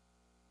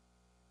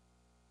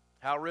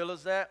 How real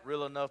is that?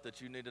 Real enough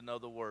that you need to know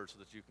the word so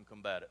that you can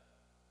combat it.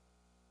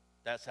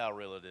 That's how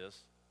real it is.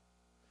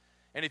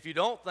 And if you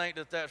don't think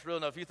that that's real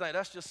enough, you think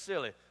that's just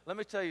silly. Let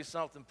me tell you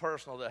something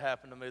personal that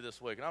happened to me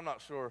this week. And I'm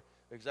not sure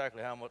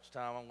exactly how much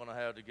time I'm going to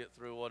have to get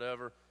through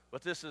whatever,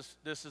 but this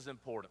is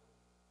important.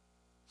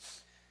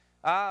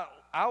 I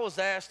was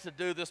asked to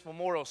do this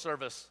memorial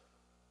service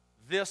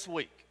this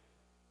week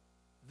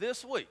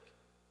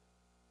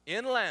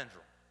in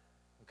Landrum,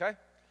 okay?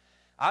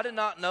 I did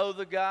not know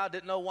the guy.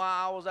 Didn't know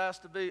why I was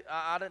asked to be.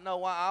 I didn't know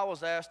why I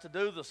was asked to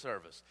do the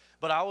service.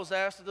 But I was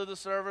asked to do the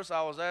service.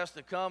 I was asked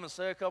to come and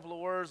say a couple of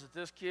words that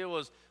this kid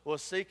was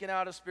seeking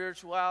out his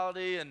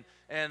spirituality and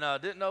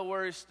didn't know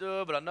where he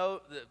stood. But I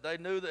know that they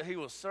knew that he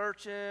was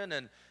searching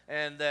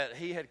and that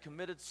he had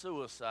committed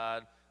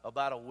suicide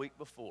about a week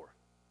before.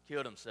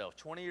 Killed himself,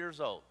 20 years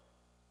old.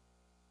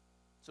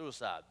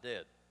 Suicide,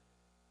 dead.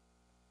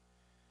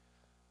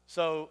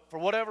 So for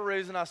whatever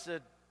reason, I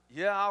said,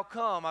 yeah, I'll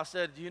come. I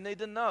said, you need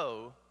to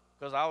know,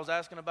 because I was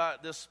asking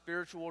about this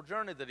spiritual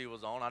journey that he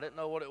was on. I didn't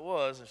know what it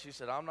was. And she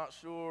said, I'm not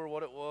sure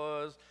what it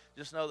was.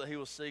 Just know that he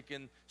was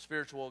seeking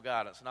spiritual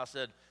guidance. And I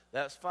said,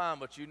 that's fine,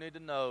 but you need to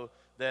know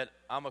that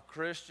I'm a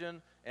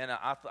Christian, and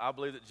I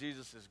believe that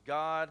Jesus is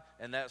God,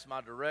 and that's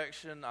my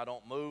direction. I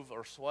don't move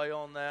or sway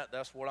on that.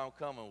 That's what I'm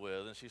coming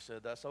with. And she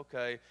said, that's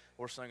okay.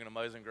 We're singing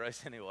Amazing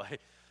Grace anyway.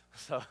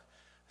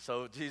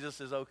 So Jesus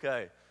is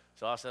okay.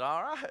 So I said,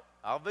 all right,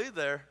 I'll be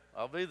there.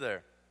 I'll be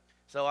there.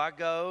 So I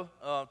go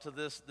to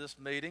this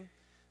meeting,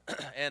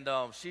 and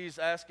she's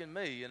asking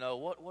me,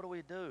 what do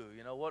we do?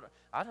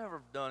 I've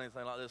never done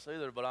anything like this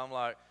either, but I'm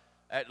like,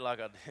 acting like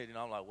I did.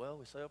 I'm like, well,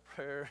 we say a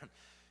prayer, and,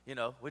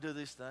 we do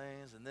these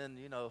things, and then,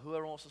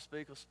 whoever wants to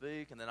speak will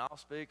speak, and then I'll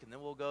speak, and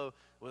then we'll go,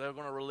 they're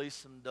going to release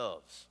some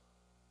doves.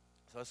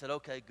 So I said,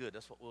 okay, good,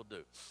 that's what we'll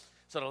do.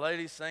 So the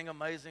ladies sang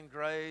Amazing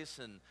Grace,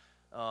 and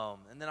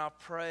then I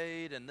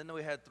prayed, and then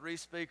we had 3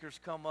 speakers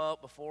come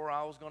up before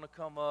I was going to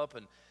come up,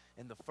 and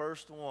the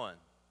first one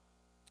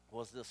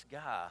was this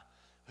guy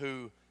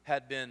who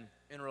had been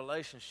in a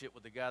relationship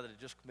with the guy that had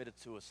just committed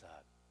suicide.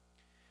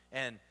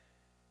 And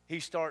he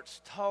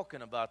starts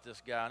talking about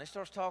this guy, and he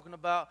starts talking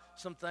about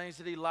some things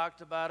that he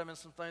liked about him and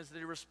some things that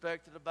he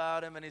respected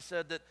about him. And he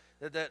said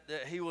that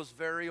he was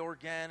very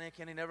organic,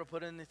 and he never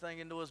put anything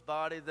into his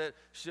body that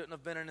shouldn't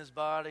have been in his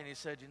body. And he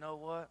said, you know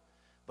what?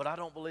 But I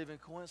don't believe in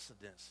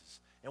coincidences.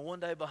 And one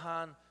day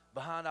behind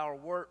our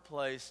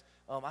workplace,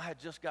 I had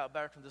just got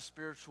back from the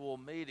spiritual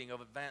meeting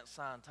of Advanced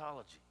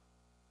Scientology.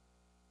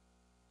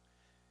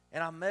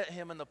 And I met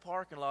him in the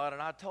parking lot,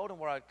 and I told him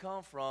where I'd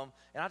come from,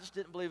 and I just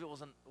didn't believe it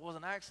was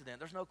an accident.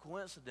 There's no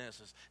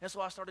coincidences. And so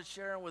I started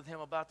sharing with him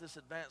about this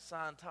Advanced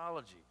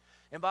Scientology.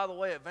 And by the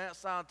way,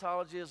 Advanced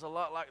Scientology is a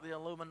lot like the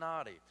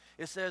Illuminati.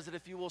 It says that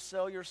if you will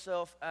sell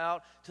yourself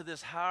out to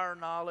this higher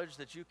knowledge,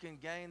 that you can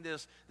gain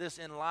this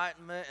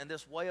enlightenment and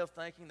this way of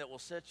thinking that will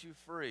set you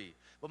free.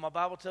 But my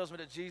Bible tells me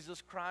that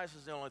Jesus Christ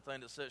is the only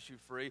thing that sets you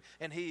free,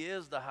 and he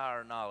is the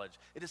higher knowledge.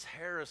 It is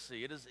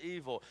heresy. It is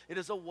evil. It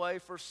is a way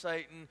for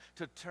Satan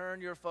to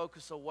turn your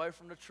focus away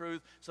from the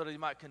truth so that he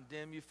might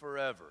condemn you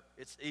forever.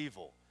 It's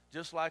evil.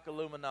 Just like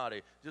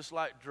Illuminati, just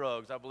like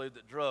drugs. I believe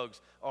that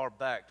drugs are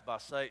backed by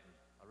Satan.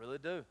 I really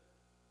do.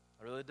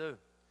 I really do.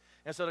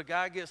 And so the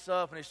guy gets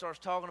up and he starts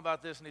talking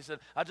about this, and he said,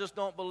 I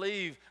don't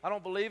believe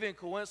in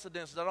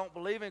coincidences. I don't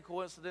believe in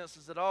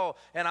coincidences at all.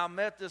 And I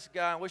met this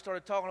guy, and we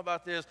started talking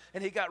about this,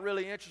 and he got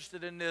really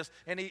interested in this,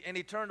 and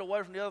he turned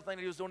away from the other thing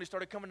that he was doing. He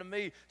started coming to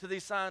me to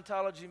these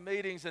Scientology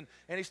meetings, and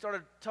he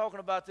started talking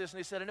about this, and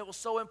he said, and it was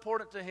so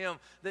important to him,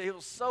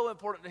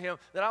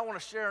 that I want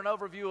to share an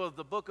overview of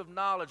the Book of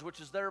Knowledge, which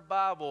is their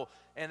Bible.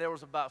 And there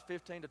was about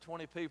 15 to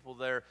 20 people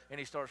there, and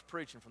he starts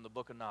preaching from the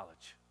Book of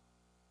Knowledge.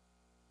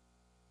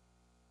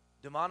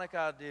 Demonic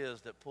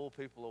ideas that pull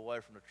people away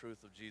from the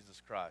truth of Jesus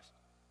Christ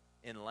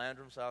in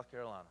Landrum, South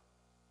Carolina.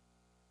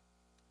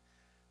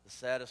 The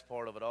saddest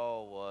part of it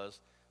all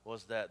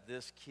was that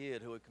this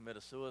kid who had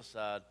committed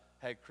suicide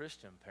had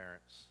Christian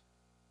parents.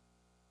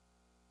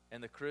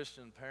 And the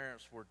Christian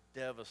parents were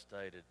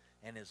devastated,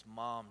 and his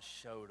mom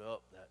showed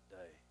up that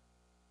day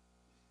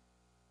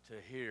to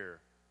hear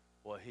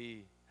what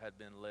he had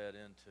been led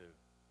into.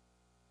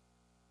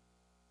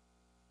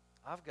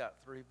 I've got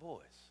 3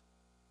 boys.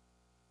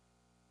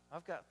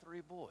 I'm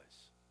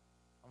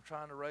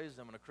trying to raise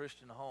them in a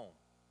Christian home.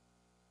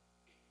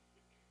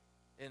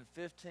 In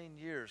 15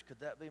 years,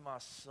 could that be my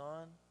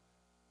son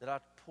that I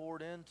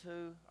poured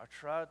into, I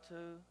tried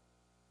to,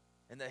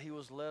 and that he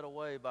was led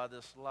away by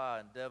this lie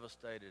and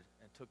devastated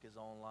and took his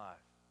own life?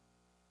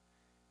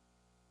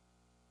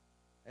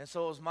 And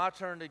so it was my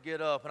turn to get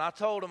up. And I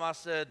told him, I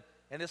said,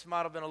 and this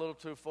might have been a little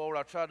too forward.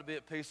 I tried to be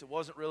at peace. It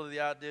wasn't really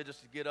the idea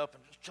just to get up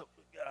and just choke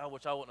the guy,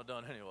 which I wouldn't have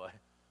done anyway.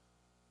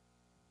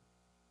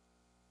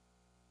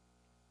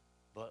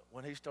 But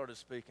when he started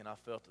speaking, I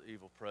felt the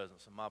evil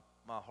presence, and my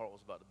heart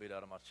was about to beat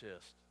out of my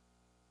chest.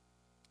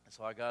 And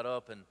so I got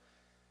up and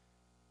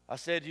I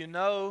said,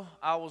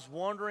 I was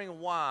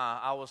wondering why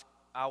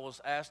I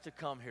was asked to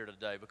come here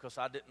today, because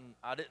I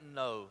didn't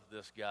know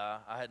this guy.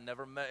 I had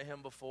never met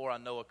him before. I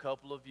know a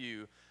couple of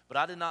you, but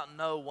I did not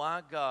know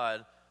why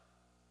God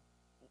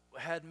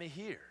had me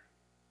here.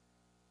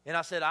 And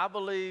I said, I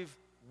believe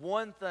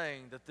one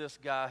thing that this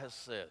guy has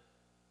said,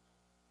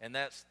 and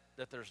that's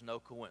that there's no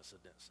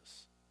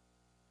coincidences.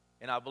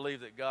 And I believe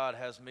that God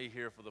has me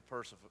here for the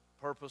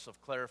purpose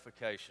of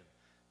clarification,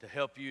 to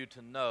help you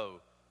to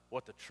know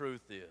what the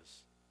truth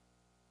is.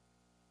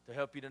 To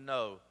help you to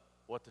know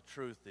what the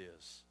truth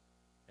is.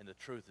 And the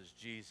truth is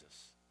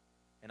Jesus.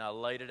 and I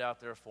laid it out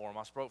there for him.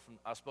 I spoke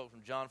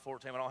from John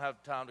 14. I don't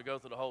have time to go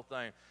through the whole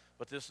thing,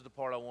 but this is the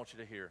part I want you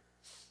to hear.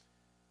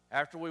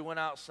 After we went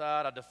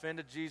outside, I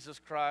defended Jesus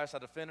Christ. I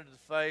defended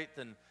the faith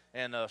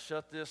and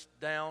shut this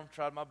down,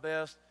 tried my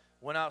best.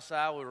 Went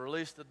outside, we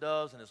released the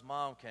doves, and his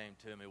mom came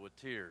to me with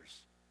tears.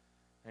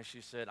 And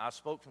she said, I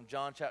spoke from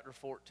John chapter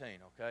 14,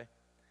 okay?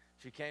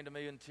 She came to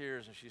me in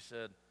tears, and she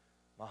said,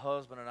 my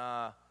husband and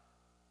I,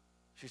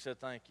 she said,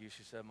 thank you.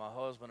 She said, my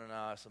husband and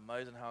I, it's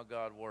amazing how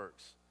God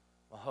works.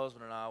 My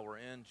husband and I were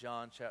in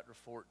John chapter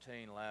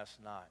 14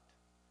 last night,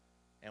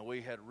 and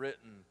we had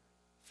written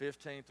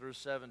 15 through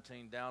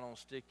 17 down on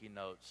sticky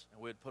notes,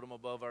 and we had put them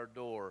above our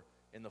door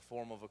in the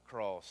form of a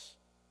cross,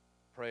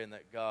 praying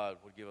that God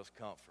would give us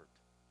comfort.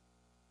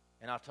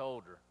 And I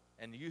told her,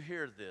 and you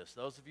hear this,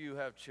 those of you who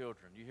have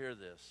children, you hear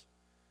this.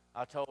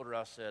 I told her,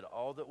 I said,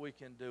 all that we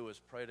can do is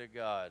pray to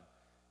God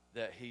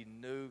that he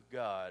knew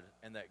God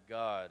and that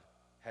God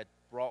had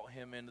brought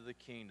him into the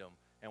kingdom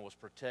and was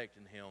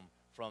protecting him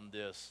from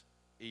this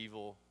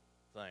evil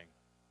thing.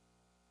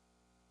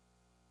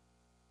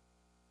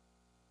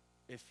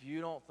 If you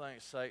don't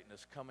think Satan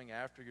is coming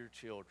after your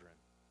children,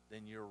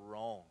 then you're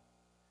wrong.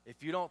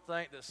 If you don't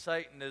think that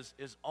Satan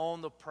is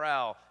on the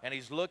prowl and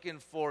he's looking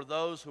for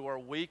those who are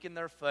weak in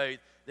their faith,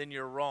 then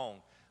you're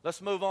wrong.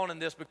 Let's move on in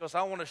this because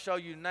I want to show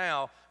you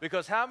now,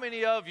 because how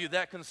many of you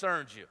that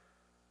concerns you?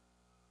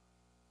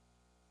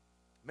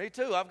 Me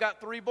too. I've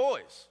got 3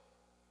 boys.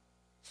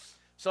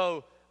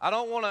 So I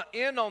don't want to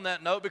end on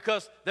that note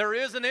because there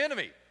is an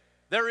enemy.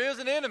 There is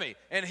an enemy,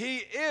 and he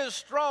is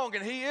strong,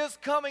 and he is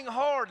coming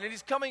hard, and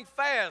he's coming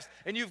fast,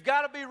 and you've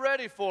got to be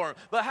ready for him.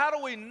 But how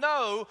do we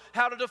know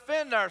how to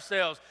defend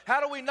ourselves? How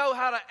do we know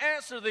how to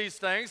answer these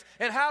things?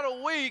 And how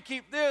do we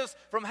keep this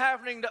from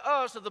happening to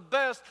us to the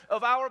best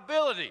of our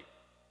ability?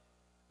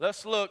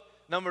 Let's look,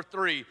 number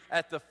 3,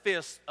 at the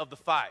fist of the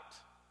fight.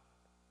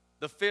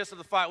 The fist of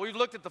the fight. We've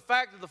looked at the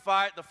fact of the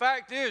fight. The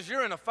fact is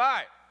you're in a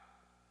fight.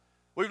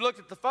 We've looked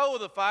at the foe of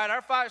the fight.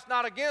 Our fight's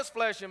not against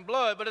flesh and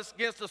blood, but it's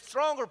against a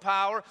stronger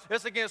power.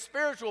 It's against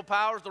spiritual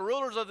powers, the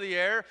rulers of the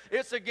air.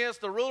 It's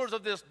against the rulers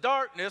of this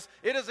darkness.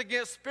 It is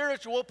against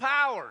spiritual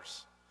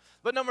powers.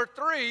 But number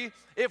 3,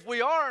 if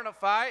we are in a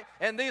fight,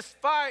 and this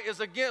fight is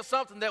against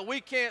something that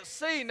we can't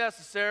see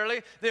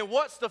necessarily, then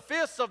what's the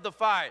fists of the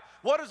fight?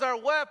 What is our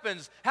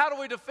weapons? How do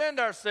we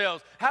defend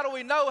ourselves? How do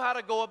we know how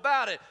to go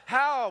about it?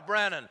 How,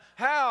 Brandon?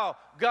 How,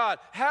 God?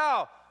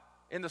 How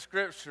in the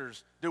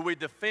Scriptures do we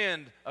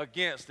defend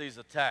against these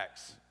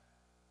attacks?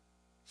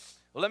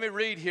 Well, let me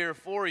read here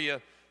for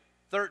you.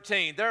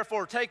 13,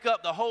 therefore take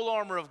up the whole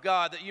armor of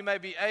God, that you may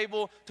be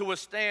able to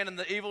withstand in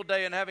the evil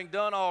day, and having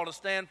done all, to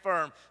stand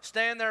firm.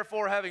 Stand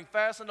therefore, having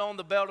fastened on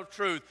the belt of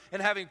truth,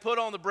 and having put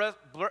on the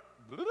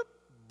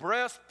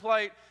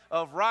breastplate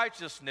of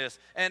righteousness,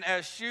 and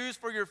as shoes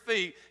for your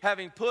feet,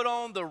 having put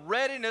on the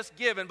readiness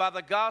given by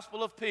the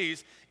gospel of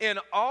peace. In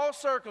all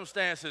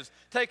circumstances,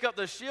 take up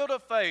the shield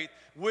of faith,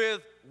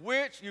 with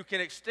which you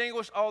can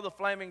extinguish all the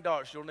flaming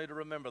darts. You'll need to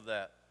remember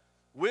that.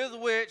 With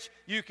which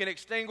you can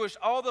extinguish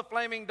all the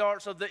flaming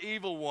darts of the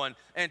evil one,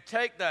 and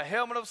take the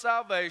helmet of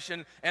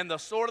salvation and the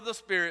sword of the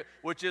Spirit,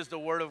 which is the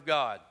Word of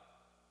God.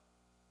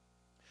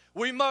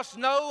 We must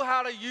know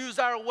how to use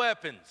our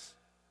weapons.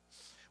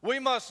 We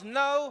must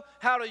know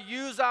how to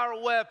use our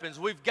weapons.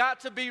 We've got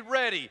to be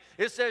ready.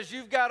 It says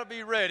you've got to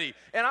be ready.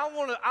 And I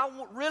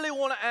really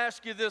want to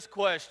ask you this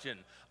question.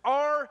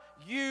 Are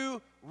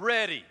you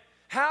ready?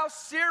 How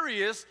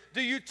serious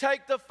do you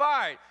take the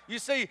fight? You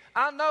see,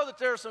 I know that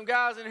there are some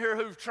guys in here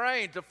who've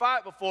trained to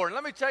fight before. And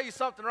let me tell you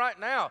something right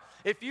now.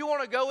 If you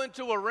want to go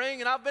into a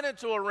ring, and I've been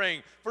into a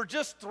ring for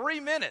just 3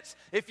 minutes.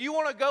 If you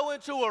want to go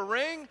into a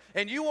ring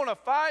and you want to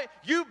fight,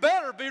 you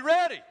better be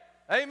ready.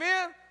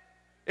 Amen?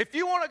 If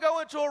you want to go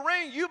into a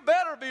ring, you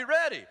better be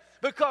ready.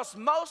 Because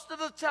most of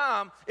the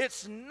time,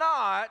 it's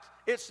not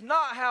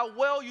how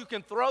well you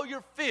can throw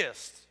your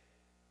fist,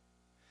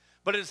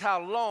 but it's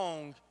how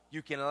long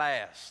you can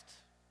last.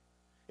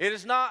 It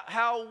is not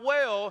how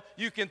well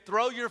you can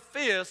throw your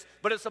fist,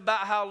 but it's about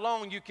how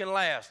long you can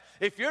last.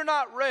 If you're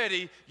not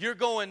ready, you're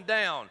going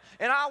down.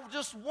 And I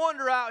just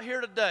wonder out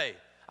here today,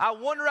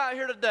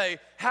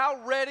 how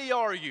ready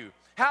are you?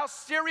 How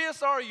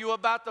serious are you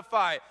about the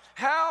fight?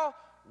 How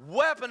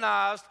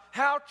weaponized,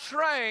 how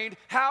trained,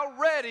 how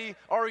ready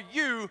are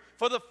you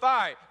for the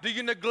fight? Do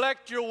you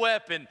neglect your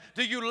weapon?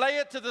 Do you lay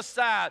it to the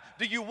side?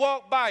 Do you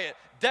walk by it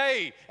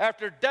day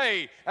after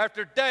day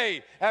after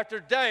day after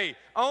day,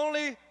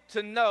 only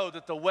to know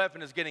that the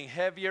weapon is getting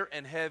heavier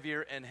and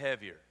heavier and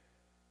heavier?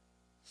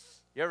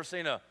 You ever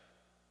seen a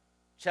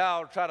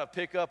child try to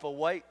pick up a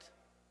weight?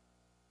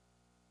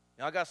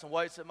 You know, I got some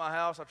weights at my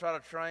house I try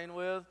to train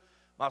with.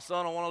 My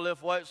son will want to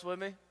lift weights with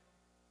me,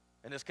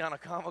 and it's kind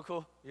of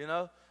comical, you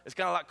know. It's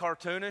kind of like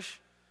cartoonish,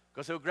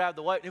 because he'll grab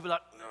the weight and he'll be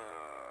like,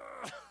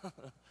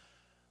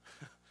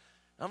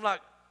 I'm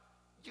like,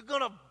 you're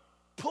going to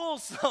pull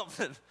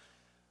something.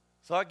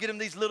 So I get him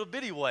these little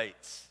bitty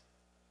weights.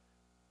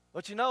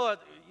 But you know,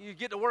 you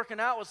get to working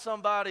out with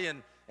somebody,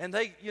 and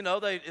they, you know,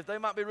 if they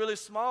might be really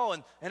small,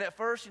 and at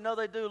first, you know,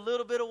 they do a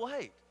little bit of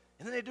weight.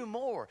 And then they do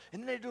more,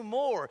 and then they do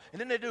more,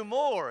 and then they do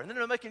more, and then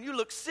they're making you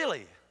look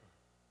silly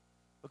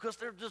because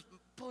they're just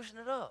pushing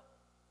it up.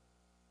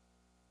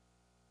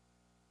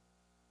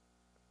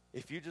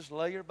 If you just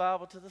lay your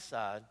Bible to the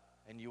side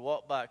and you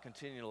walk by it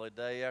continually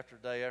day after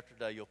day after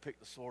day, you'll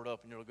pick the sword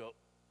up and you'll go,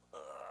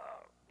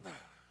 ugh,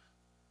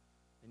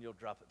 and you'll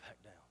drop it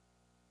back down.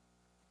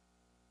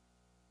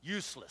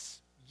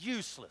 Useless.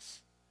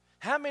 Useless.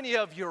 How many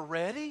of you are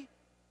ready?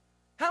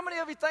 How many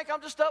of you think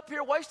I'm just up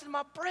here wasting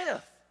my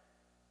breath?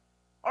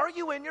 Are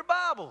you in your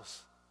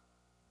Bibles?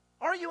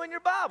 Are you in your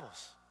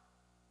Bibles?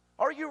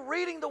 Are you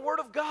reading the Word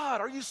of God?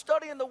 Are you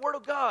studying the Word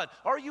of God?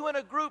 Are you in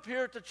a group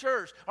here at the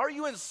church? Are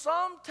you in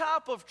some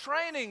type of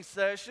training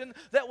session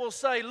that will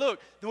say, look,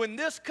 when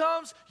this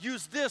comes,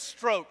 use this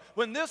stroke.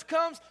 When this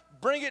comes,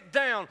 bring it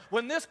down.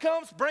 When this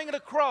comes, bring it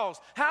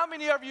across. How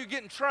many of you are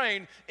getting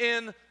trained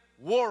in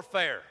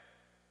warfare?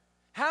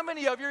 How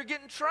many of you are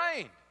getting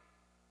trained?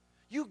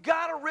 You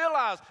got to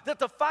realize that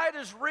the fight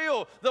is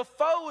real, the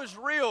foe is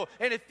real,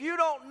 and if you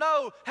don't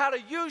know how to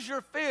use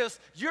your fist,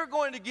 you're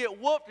going to get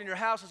whooped and your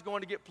house is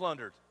going to get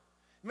plundered.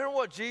 Remember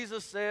what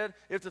Jesus said?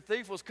 If the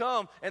thief was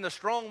come and the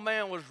strong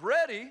man was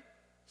ready,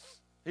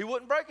 he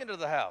wouldn't break into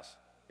the house.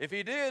 If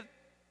he did,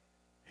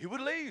 he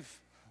would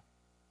leave.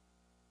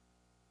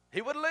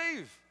 He would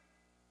leave.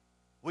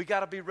 We got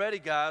to be ready,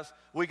 guys.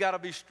 We got to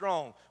be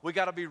strong. We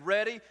got to be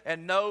ready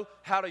and know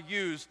how to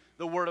use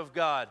the Word of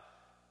God.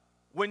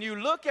 When you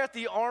look at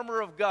the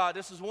armor of God,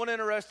 this is one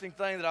interesting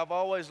thing that I've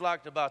always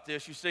liked about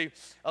this. You see,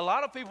 a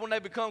lot of people when they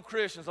become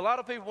Christians, a lot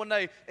of people when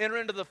they enter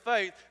into the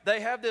faith, they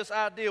have this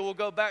idea, we'll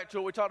go back to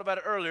it, we talked about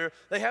it earlier,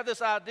 they have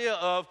this idea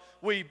of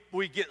we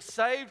get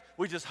saved,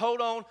 we just hold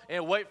on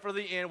and wait for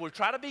the end. We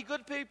try to be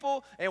good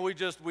people and we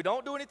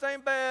don't do anything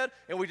bad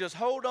and we just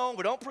hold on.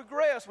 We don't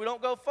progress, we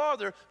don't go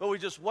farther, but we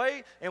just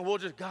wait and we'll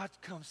just, God,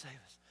 come save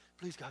us.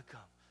 Please, God,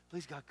 come.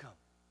 Please, God, come.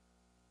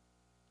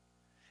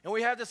 And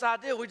we have this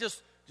idea, we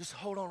just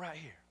hold on right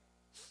here.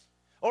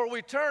 Or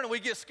we turn and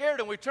we get scared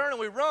and we turn and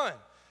we run.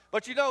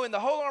 But you know, in the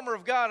whole armor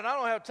of God, and I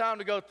don't have time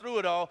to go through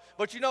it all,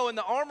 but you know, in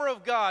the armor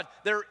of God,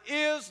 there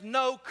is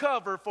no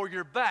cover for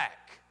your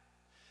back.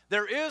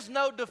 There is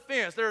no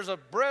defense. There's a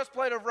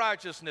breastplate of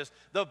righteousness,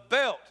 the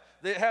belt,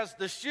 it has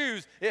the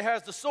shoes, it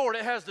has the sword,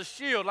 it has the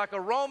shield, like a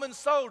Roman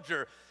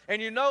soldier.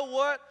 And you know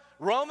what?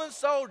 Roman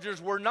soldiers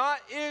were not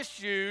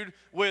issued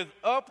with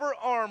upper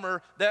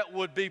armor that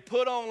would be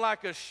put on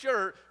like a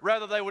shirt.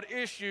 Rather, they were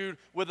issued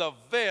with a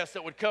vest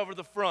that would cover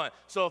the front.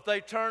 So if they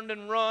turned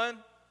and run,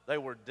 they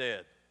were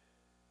dead.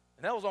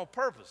 And that was on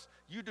purpose.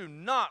 You do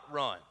not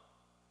run.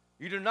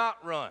 You do not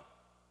run.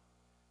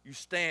 You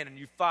stand and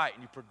you fight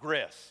and you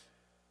progress.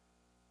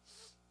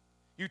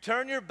 You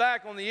turn your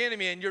back on the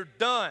enemy and you're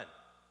done.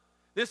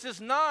 This is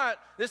not,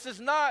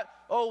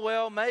 oh,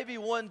 well, maybe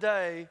one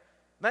day,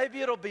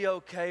 maybe it'll be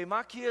okay.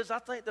 My kids, I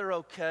think they're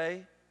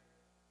okay.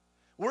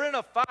 We're in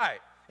a fight,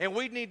 and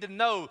we need to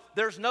know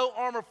there's no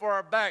armor for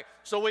our back,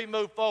 so we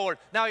move forward.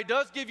 Now, he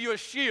does give you a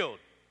shield.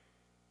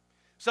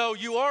 So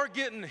you are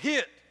getting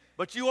hit,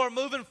 but you are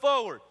moving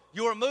forward.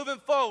 You are moving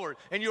forward,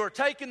 and you are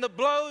taking the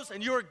blows,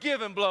 and you are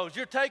giving blows.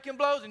 You're taking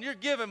blows, and you're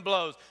giving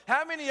blows.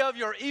 How many of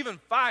you are even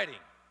fighting?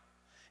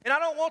 And I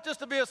don't want this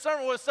to be a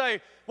sermon where we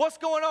say, what's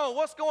going on,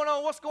 what's going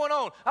on, what's going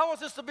on? I want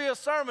this to be a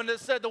sermon that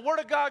said the Word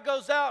of God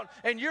goes out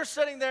and you're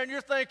sitting there and you're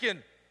thinking,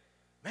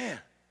 man,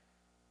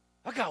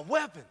 I got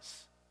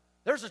weapons.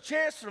 There's a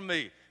chance for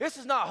me. This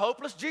is not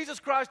hopeless. Jesus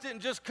Christ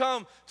didn't just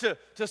come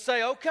to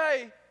say,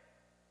 okay,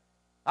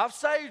 I've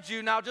saved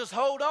you, now just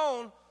hold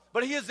on.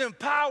 But he has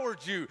empowered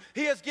you.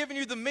 He has given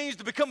you the means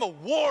to become a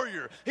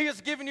warrior. He has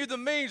given you the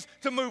means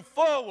to move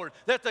forward,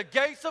 that the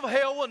gates of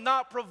hell will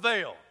not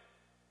prevail.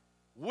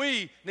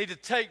 We need to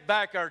take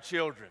back our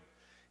children.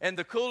 And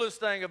the coolest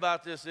thing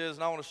about this is,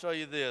 and I want to show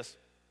you this,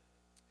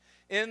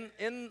 in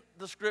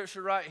the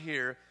scripture right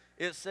here,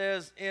 it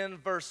says in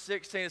verse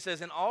 16, it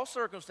says, in all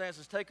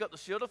circumstances take up the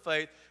shield of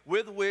faith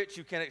with which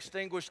you can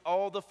extinguish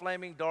all the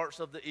flaming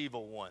darts of the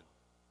evil one.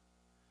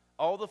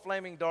 All the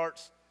flaming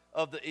darts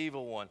of the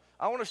evil one.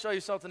 I want to show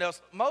you something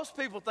else. Most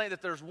people think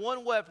that there's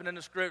one weapon in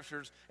the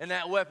scriptures, and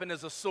that weapon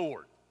is a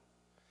sword.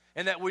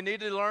 And that we need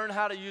to learn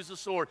how to use the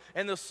sword.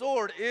 And the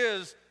sword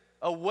is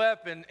a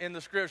weapon in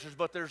the scriptures,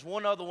 but there's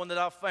one other one that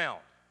I've found.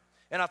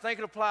 And I think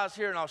it applies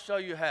here, and I'll show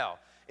you how.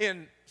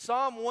 In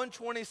Psalm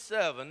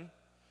 127,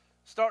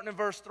 starting in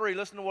verse 3,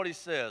 listen to what he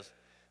says.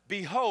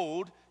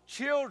 Behold,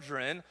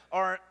 children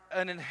are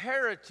an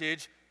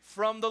inheritance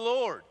from the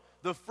Lord,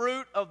 the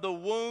fruit of the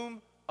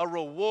womb a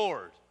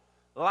reward.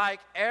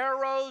 Like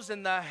arrows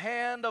in the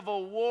hand of a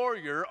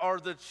warrior are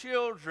the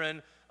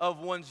children of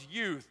one's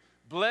youth.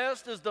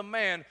 Blessed is the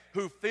man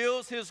who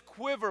fills his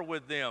quiver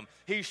with them.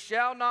 He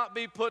shall not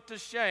be put to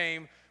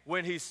shame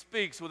when he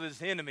speaks with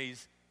his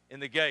enemies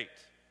in the gate.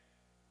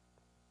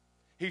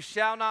 He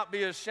shall not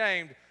be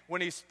ashamed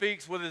when he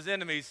speaks with his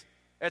enemies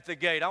at the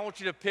gate. I want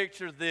you to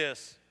picture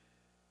this.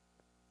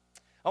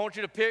 I want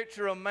you to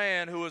picture a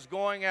man who is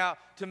going out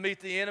to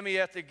meet the enemy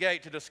at the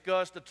gate to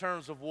discuss the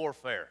terms of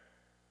warfare.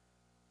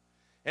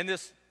 And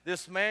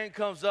this man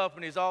comes up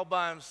and he's all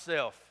by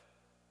himself.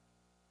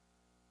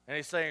 And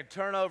he's saying,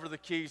 turn over the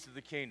keys to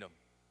the kingdom.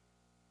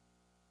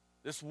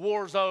 This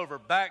war's over.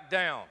 Back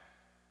down.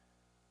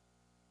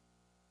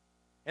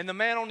 And the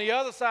man on the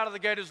other side of the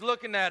gate is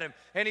looking at him,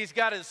 and he's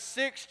got his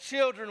 6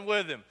 children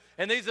with him.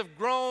 And these have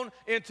grown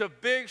into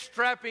big,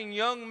 strapping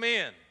young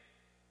men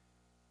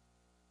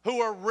who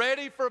are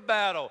ready for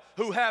battle,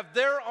 who have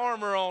their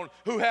armor on,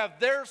 who have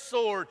their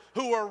sword,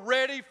 who are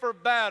ready for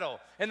battle.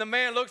 And the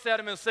man looks at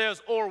him and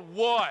says, or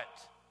what?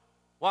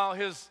 While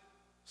his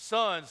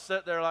sons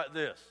sit there like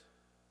this.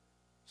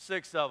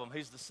 6 of them.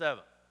 He's the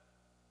 7th.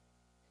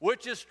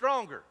 Which is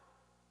stronger?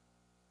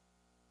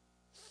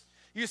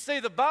 You see,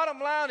 the bottom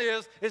line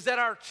is that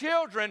our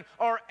children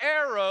are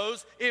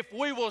arrows if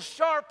we will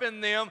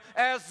sharpen them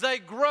as they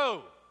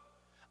grow.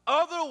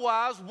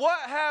 Otherwise, what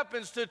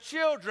happens to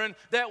children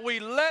that we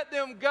let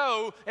them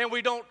go and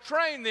we don't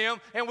train them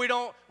and we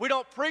don't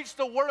preach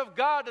the Word of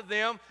God to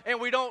them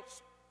and we don't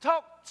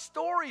talk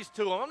stories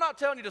to them? I'm not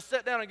telling you to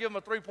sit down and give them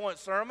a 3-point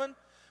sermon.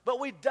 But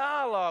we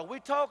dialogue. We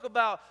talk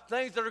about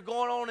things that are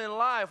going on in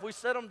life. We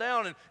sit them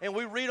down and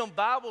we read them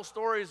Bible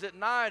stories at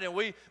night, and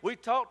we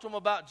talk to them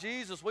about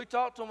Jesus. We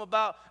talk to them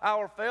about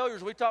our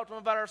failures. We talk to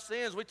them about our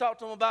sins. We talk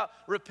to them about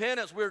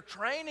repentance. We're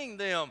training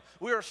them.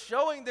 We are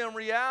showing them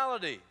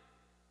reality.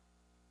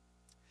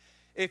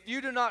 If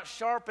you do not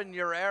sharpen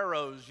your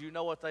arrows, you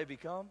know what they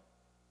become?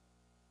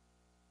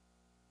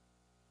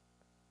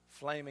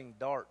 Flaming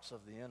darts of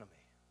the enemy.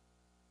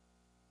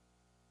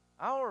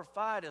 Our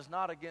fight is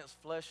not against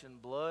flesh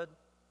and blood,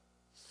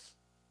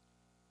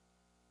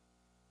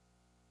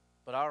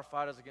 but our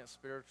fight is against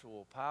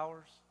spiritual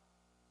powers.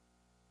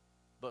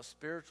 But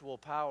spiritual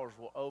powers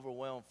will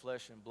overwhelm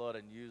flesh and blood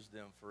and use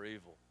them for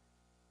evil.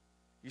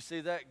 You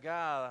see, that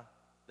guy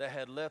that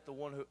had led the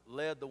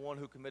one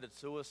who committed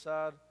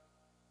suicide,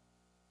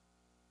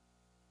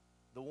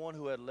 the one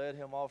who had led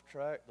him off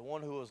track, the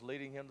one who was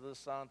leading him to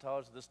this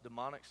Scientology, this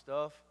demonic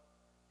stuff,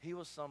 he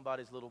was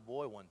somebody's little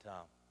boy one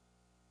time.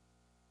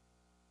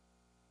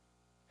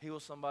 He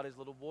was somebody's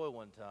little boy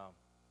one time.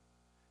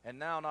 And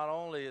now not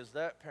only is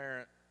that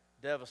parent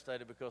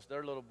devastated because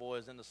their little boy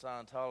is into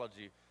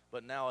Scientology,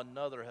 but now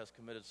another has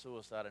committed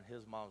suicide and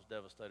his mom's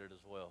devastated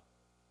as well.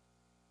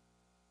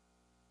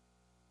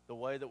 The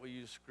way that we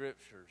use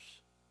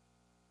scriptures,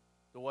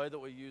 the way that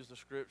we use the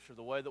scripture,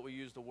 the way that we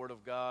use the Word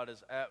of God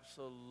is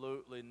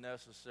absolutely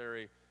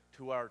necessary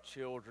to our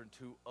children,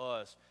 to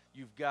us.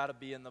 You've got to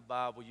be in the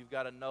Bible. You've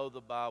got to know the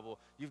Bible.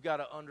 You've got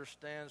to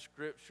understand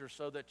Scripture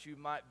so that you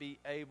might be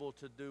able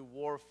to do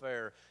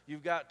warfare.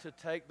 You've got to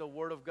take the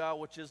Word of God,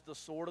 which is the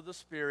sword of the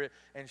Spirit,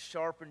 and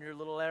sharpen your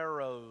little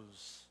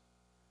arrows.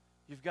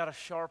 You've got to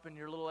sharpen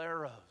your little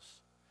arrows.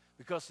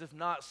 Because if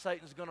not,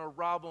 Satan's going to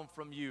rob them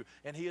from you,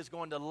 and he is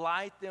going to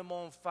light them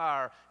on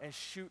fire and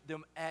shoot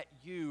them at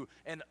you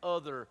and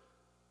other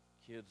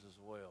kids as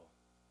well.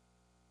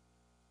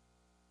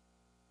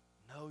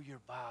 Know your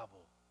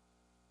Bible.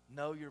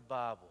 Know your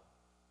Bible.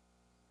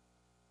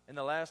 And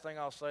the last thing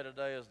I'll say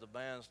today as the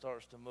band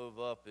starts to move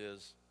up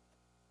is,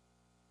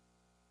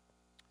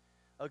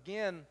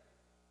 again,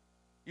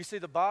 you see,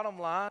 the bottom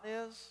line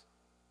is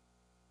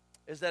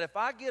that if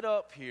I get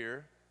up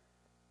here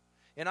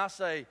and I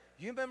say,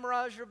 you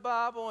memorize your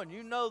Bible and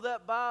you know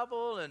that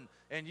Bible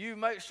and you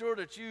make sure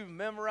that you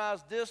memorize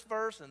this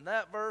verse and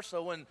that verse,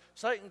 so when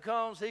Satan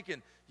comes,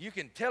 you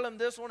can tell him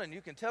this one and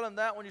you can tell him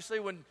that one. You see,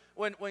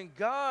 when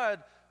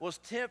God was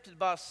tempted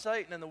by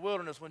Satan in the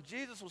wilderness, when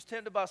Jesus was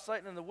tempted by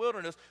Satan in the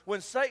wilderness, when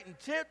Satan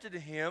tempted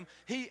him,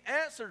 he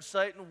answered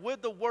Satan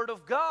with the Word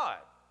of God.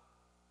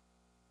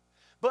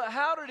 But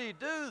how did he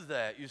do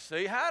that, you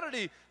see? How did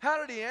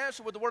he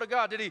answer with the Word of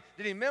God? Did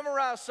he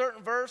memorize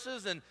certain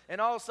verses and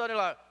all of a sudden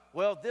like,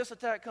 well, this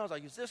attack comes, I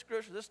use this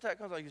scripture, this attack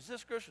comes, I use this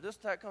scripture, this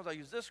attack comes, I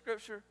use this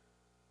scripture?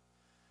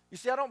 You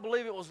see, I don't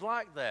believe it was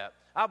like that.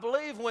 I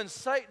believe when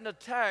Satan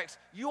attacks,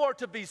 you are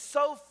to be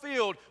so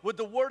filled with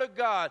the Word of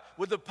God,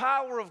 with the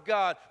power of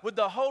God, with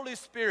the Holy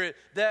Spirit,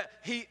 that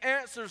he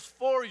answers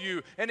for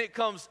you and it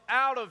comes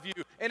out of you.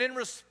 And in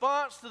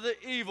response to the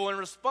evil, in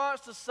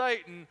response to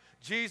Satan,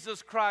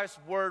 Jesus Christ's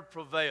Word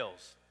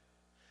prevails.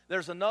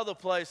 There's another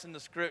place in the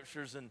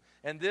Scriptures,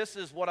 and this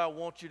is what I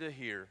want you to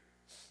hear.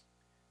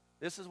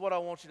 This is what I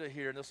want you to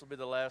hear, and this will be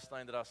the last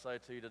thing that I say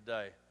to you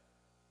today.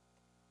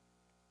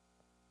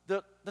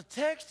 The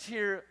text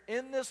here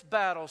in this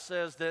battle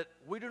says that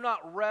we do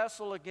not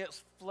wrestle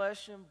against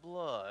flesh and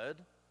blood,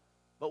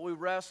 but we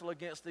wrestle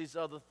against these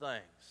other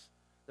things.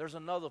 There's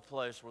another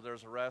place where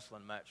there's a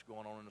wrestling match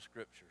going on in the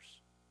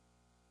Scriptures.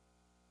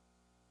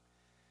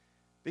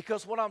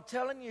 Because what I'm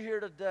telling you here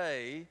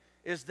today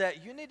is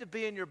that you need to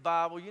be in your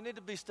Bible, you need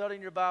to be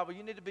studying your Bible,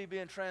 you need to be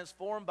being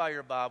transformed by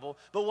your Bible.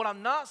 But what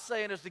I'm not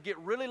saying is to get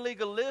really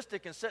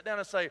legalistic and sit down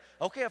and say,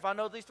 okay, if I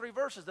know these 3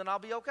 verses, then I'll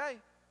be okay.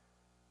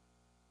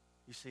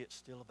 You see, it's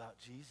still about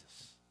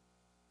Jesus.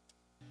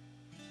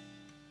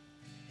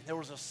 And there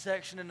was a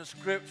section in the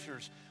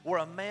Scriptures where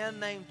a man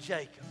named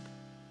Jacob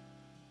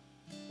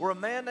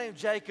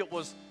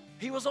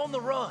he was on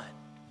the run.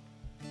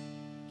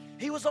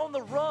 He was on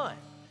the run,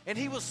 and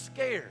he was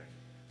scared.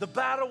 The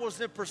battle was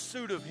in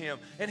pursuit of him,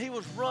 and he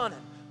was running.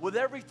 with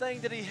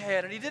everything that he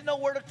had, and he didn't know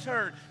where to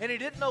turn, and he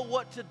didn't know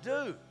what to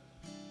do.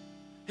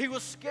 He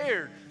was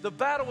scared. The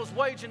battle was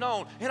waging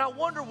on. And I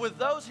wonder, with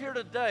those here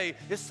today,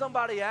 is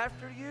somebody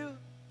after you?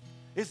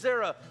 Is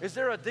there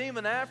a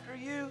demon after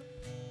you?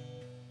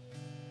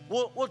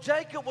 Well,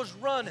 Jacob was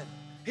running.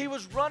 He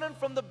was running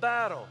from the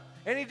battle,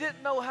 and he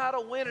didn't know how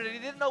to win it, and he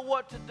didn't know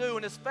what to do,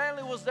 and his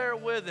family was there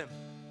with him.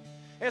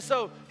 And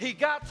so he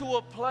got to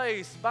a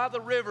place by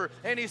the river,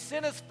 and he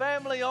sent his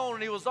family on,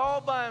 and he was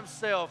all by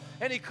himself,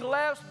 and he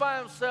collapsed by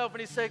himself, and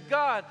he said,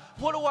 God,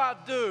 what do I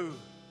do?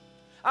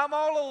 I'm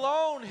all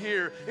alone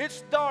here.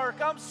 It's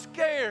dark. I'm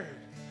scared.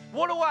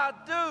 What do I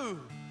do?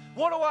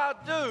 What do I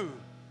do?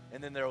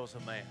 And then there was a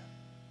man.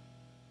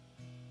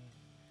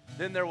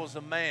 Then there was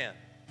a man.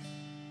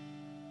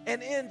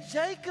 And in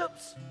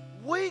Jacob's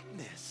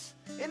weakness,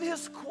 in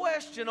his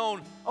question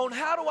on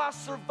how do I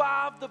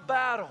survive the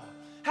battle?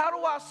 How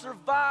do I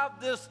survive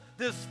this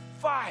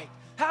fight?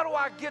 How do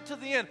I get to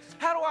the end?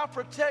 How do I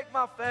protect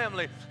my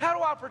family? How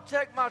do I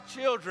protect my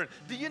children?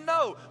 Do you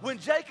know, when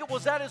Jacob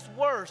was at his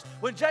worst,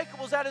 when Jacob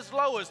was at his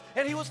lowest,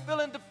 and he was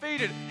feeling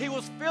defeated, he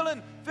was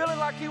feeling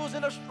like he was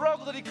in a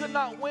struggle that he could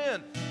not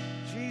win,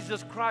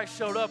 Jesus Christ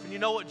showed up, and you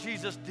know what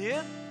Jesus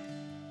did?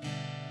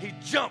 He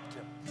jumped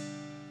him.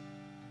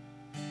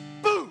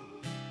 Boom!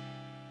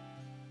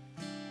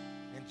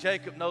 And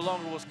Jacob no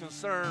longer was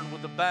concerned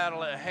with the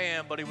battle at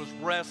hand, but he was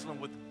wrestling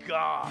with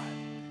God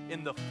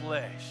in the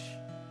flesh.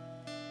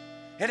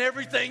 And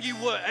everything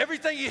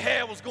he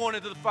had was going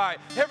into the fight.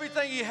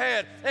 Everything he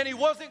had. And he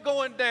wasn't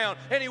going down.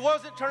 And he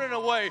wasn't turning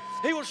away.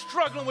 He was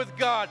struggling with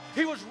God.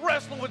 He was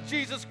wrestling with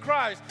Jesus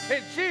Christ.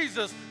 And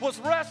Jesus was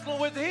wrestling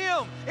with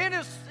him in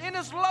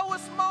his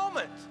lowest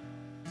moment.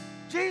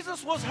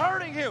 Jesus was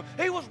hurting him.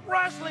 He was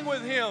wrestling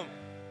with him.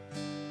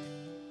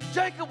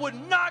 Jacob would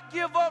not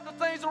give up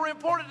the things that were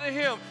important to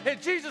him.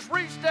 And Jesus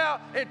reached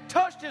out and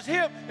touched his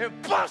hip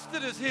and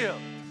busted his hip.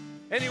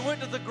 And he went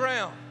to the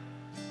ground.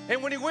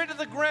 And when he went to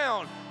the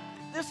ground,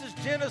 this is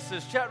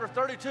Genesis chapter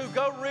 32.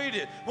 Go read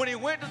it. When he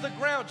went to the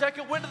ground,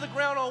 Jacob went to the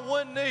ground on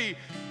one knee,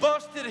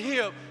 busted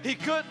hip. He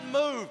couldn't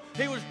move.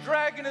 He was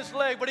dragging his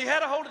leg, but he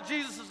had a hold of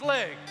Jesus'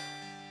 leg.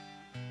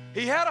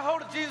 He had a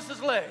hold of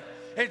Jesus' leg.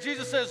 And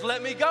Jesus says,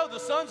 let me go. The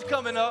sun's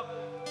coming up.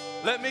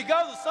 Let me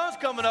go. The sun's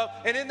coming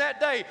up. And in that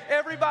day,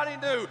 everybody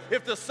knew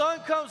if the sun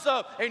comes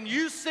up and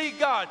you see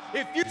God,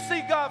 if you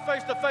see God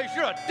face to face,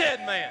 you're a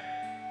dead man.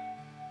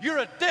 You're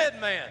a dead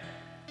man.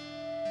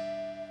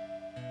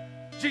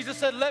 Jesus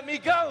said, let me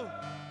go.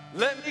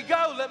 Let me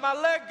go. Let my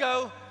leg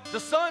go. The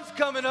sun's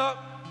coming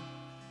up.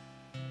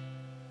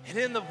 And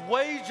in the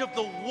wage of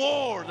the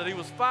war that he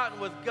was fighting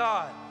with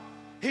God,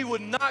 he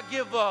would not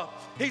give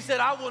up. He said,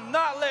 I will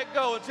not let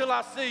go until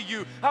I see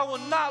you. I will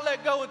not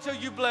let go until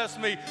you bless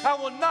me. I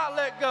will not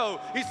let go.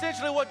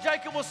 Essentially what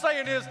Jacob was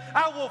saying is,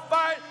 I will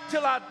fight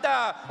till I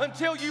die.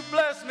 Until you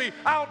bless me,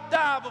 I'll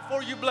die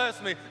before you bless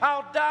me.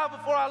 I'll die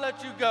before I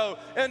let you go.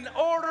 In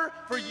order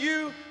for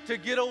you to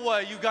get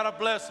away, you got to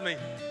bless me.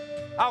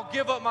 I'll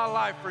give up my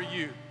life for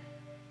you.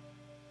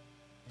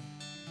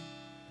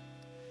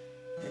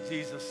 And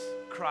Jesus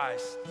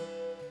Christ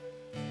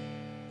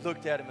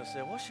looked at him and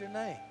said, what's your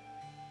name?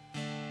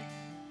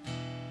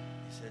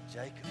 He said,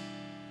 Jacob.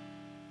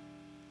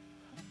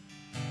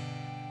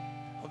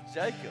 I'm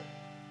Jacob.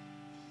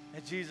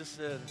 And Jesus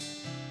said,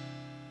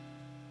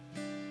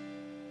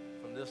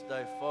 from this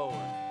day forward,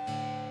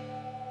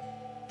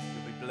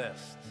 you'll be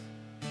blessed.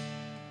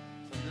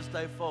 From this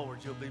day forward,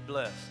 you'll be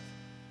blessed.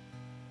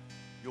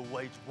 You'll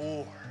wage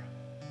war.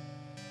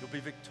 You'll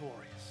be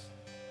victorious.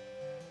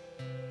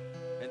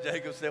 And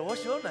Jacob said,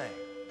 what's your name?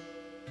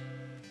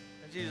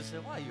 And Jesus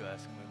said, why are you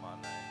asking me my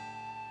name?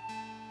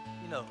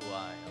 You know who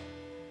I am.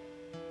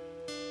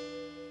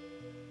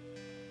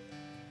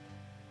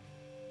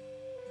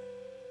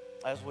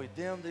 As we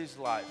dim these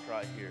lights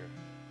right here,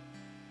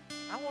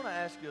 I want to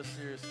ask you a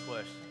serious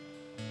question.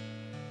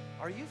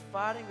 Are you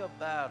fighting a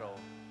battle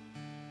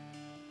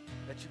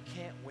that you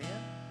can't win?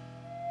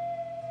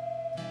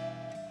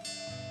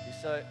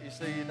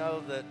 You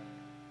know that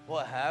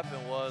what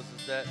happened was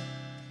that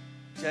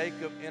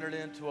Jacob entered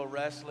into a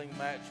wrestling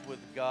match with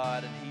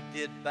God, and he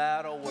did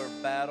battle where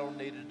battle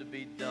needed to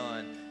be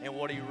done. And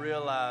what he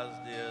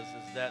realized is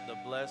that the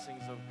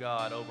blessings of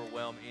God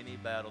overwhelm any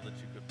battle that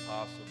you could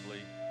possibly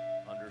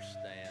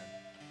understand.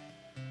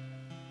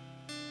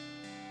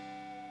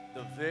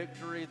 The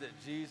victory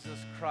that Jesus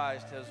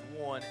Christ has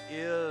won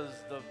is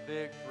the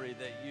victory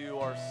that you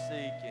are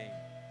seeking.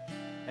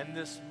 And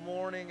this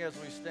morning, as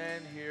we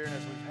stand here and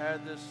as we've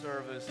had this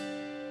service,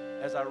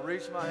 as I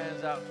reach my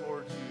hands out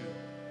towards you,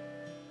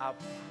 I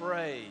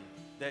pray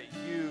that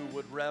you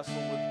would wrestle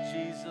with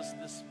Jesus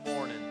this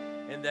morning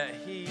and that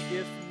he,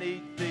 if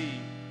need be,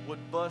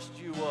 would bust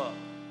you up,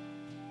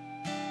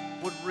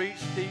 would reach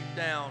deep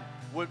down,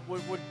 would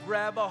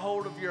grab a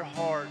hold of your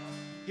heart.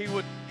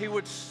 He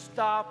would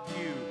stop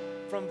you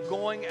from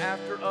going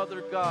after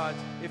other gods,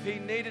 if he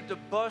needed to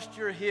bust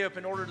your hip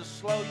in order to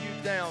slow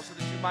you down so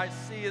that you might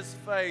see his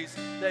face,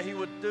 that he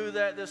would do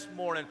that this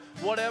morning.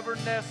 Whatever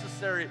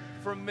necessary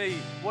for me,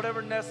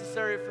 whatever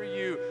necessary for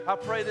you, I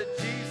pray that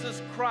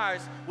Jesus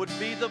Christ would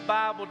be the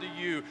Bible to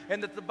you,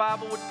 and that the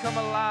Bible would come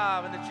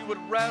alive, and that you would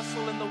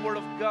wrestle in the Word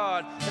of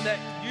God, and that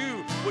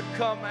you would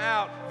come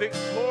out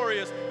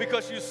victorious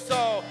because you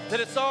saw that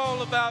it's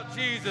all about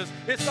Jesus.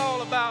 It's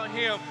all about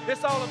him.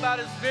 It's all about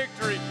his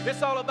victory.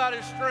 It's all about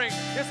his strength.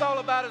 It's all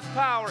about his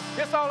power.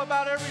 It's all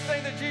about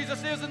everything that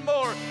Jesus is and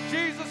more.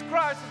 Jesus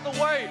Christ is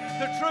the way,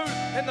 the truth,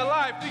 and the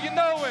life. Do you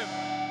know him?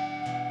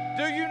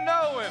 Do you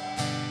know him?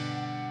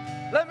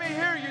 Let me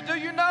hear you. Do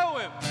you know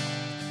him?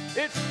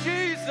 It's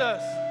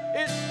Jesus.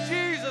 It's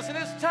Jesus, and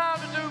it's time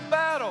to do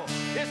battle.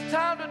 It's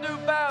time to do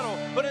battle.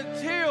 But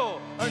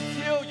until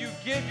you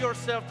give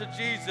yourself to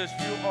Jesus,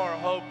 you are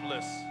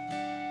hopeless.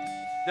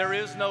 There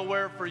is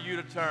nowhere for you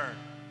to turn.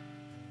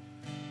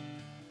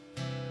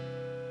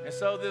 And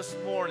so this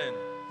morning,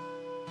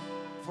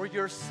 for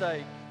your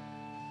sake,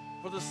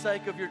 for the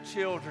sake of your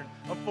children,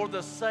 and for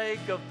the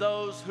sake of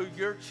those who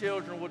your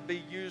children would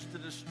be used to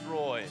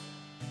destroy,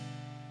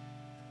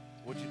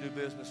 would you do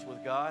business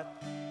with God?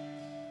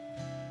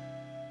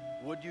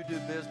 Would you do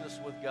business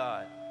with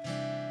God?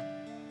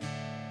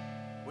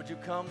 Would you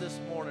come this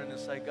morning and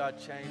say, God,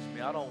 change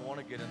me. I don't want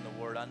to get in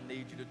the Word. I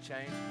need you to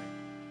change me.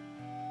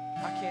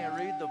 I can't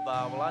read the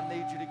Bible. I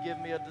need you to give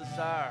me a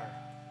desire.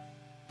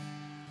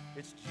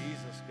 It's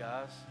Jesus,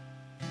 guys.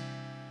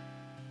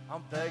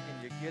 I'm begging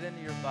you, get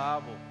into your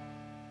Bible.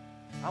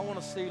 I want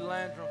to see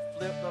Landrum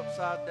flipped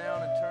upside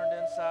down and turned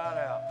inside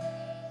out.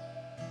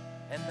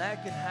 And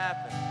that can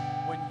happen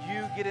when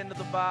you get into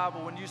the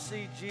Bible, when you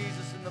see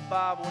Jesus in the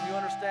Bible, when you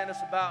understand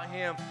it's about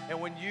him,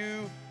 and when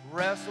you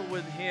wrestle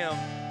with him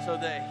so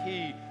that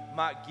he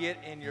might get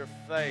in your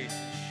face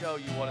and show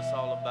you what it's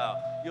all about.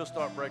 You'll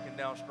start breaking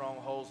down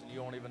strongholds and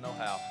you won't even know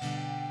how.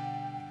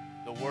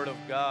 The Word of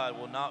God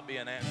will not be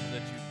an answer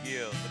that you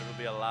give, but it'll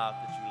be a life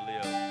that you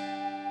live.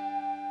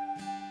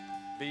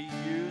 Be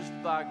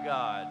used by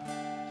God.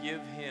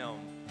 Give him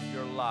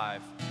your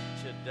life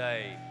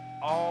today,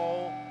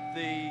 all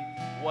the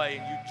way.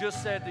 And you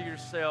just said to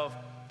yourself,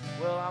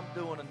 well, I'm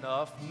doing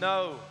enough.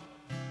 No.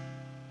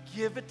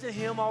 Give it to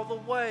him all the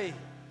way.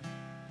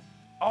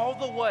 All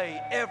the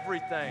way,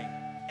 everything,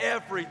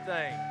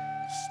 everything.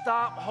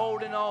 Stop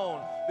holding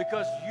on,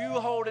 because you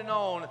holding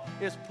on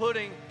is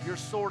putting your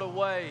sword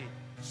away.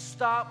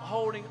 Stop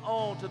holding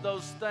on to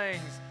those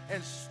things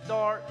and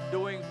start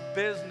doing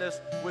business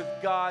with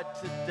God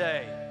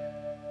today.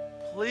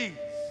 Please,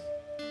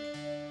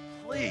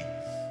 please,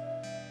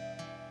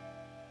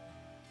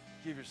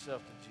 give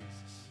yourself to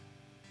Jesus.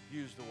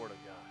 Use the Word of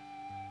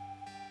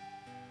God.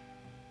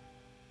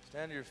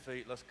 Stand to your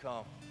feet. Let's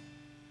come.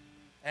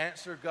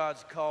 Answer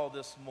God's call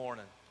this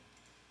morning,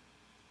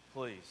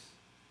 please.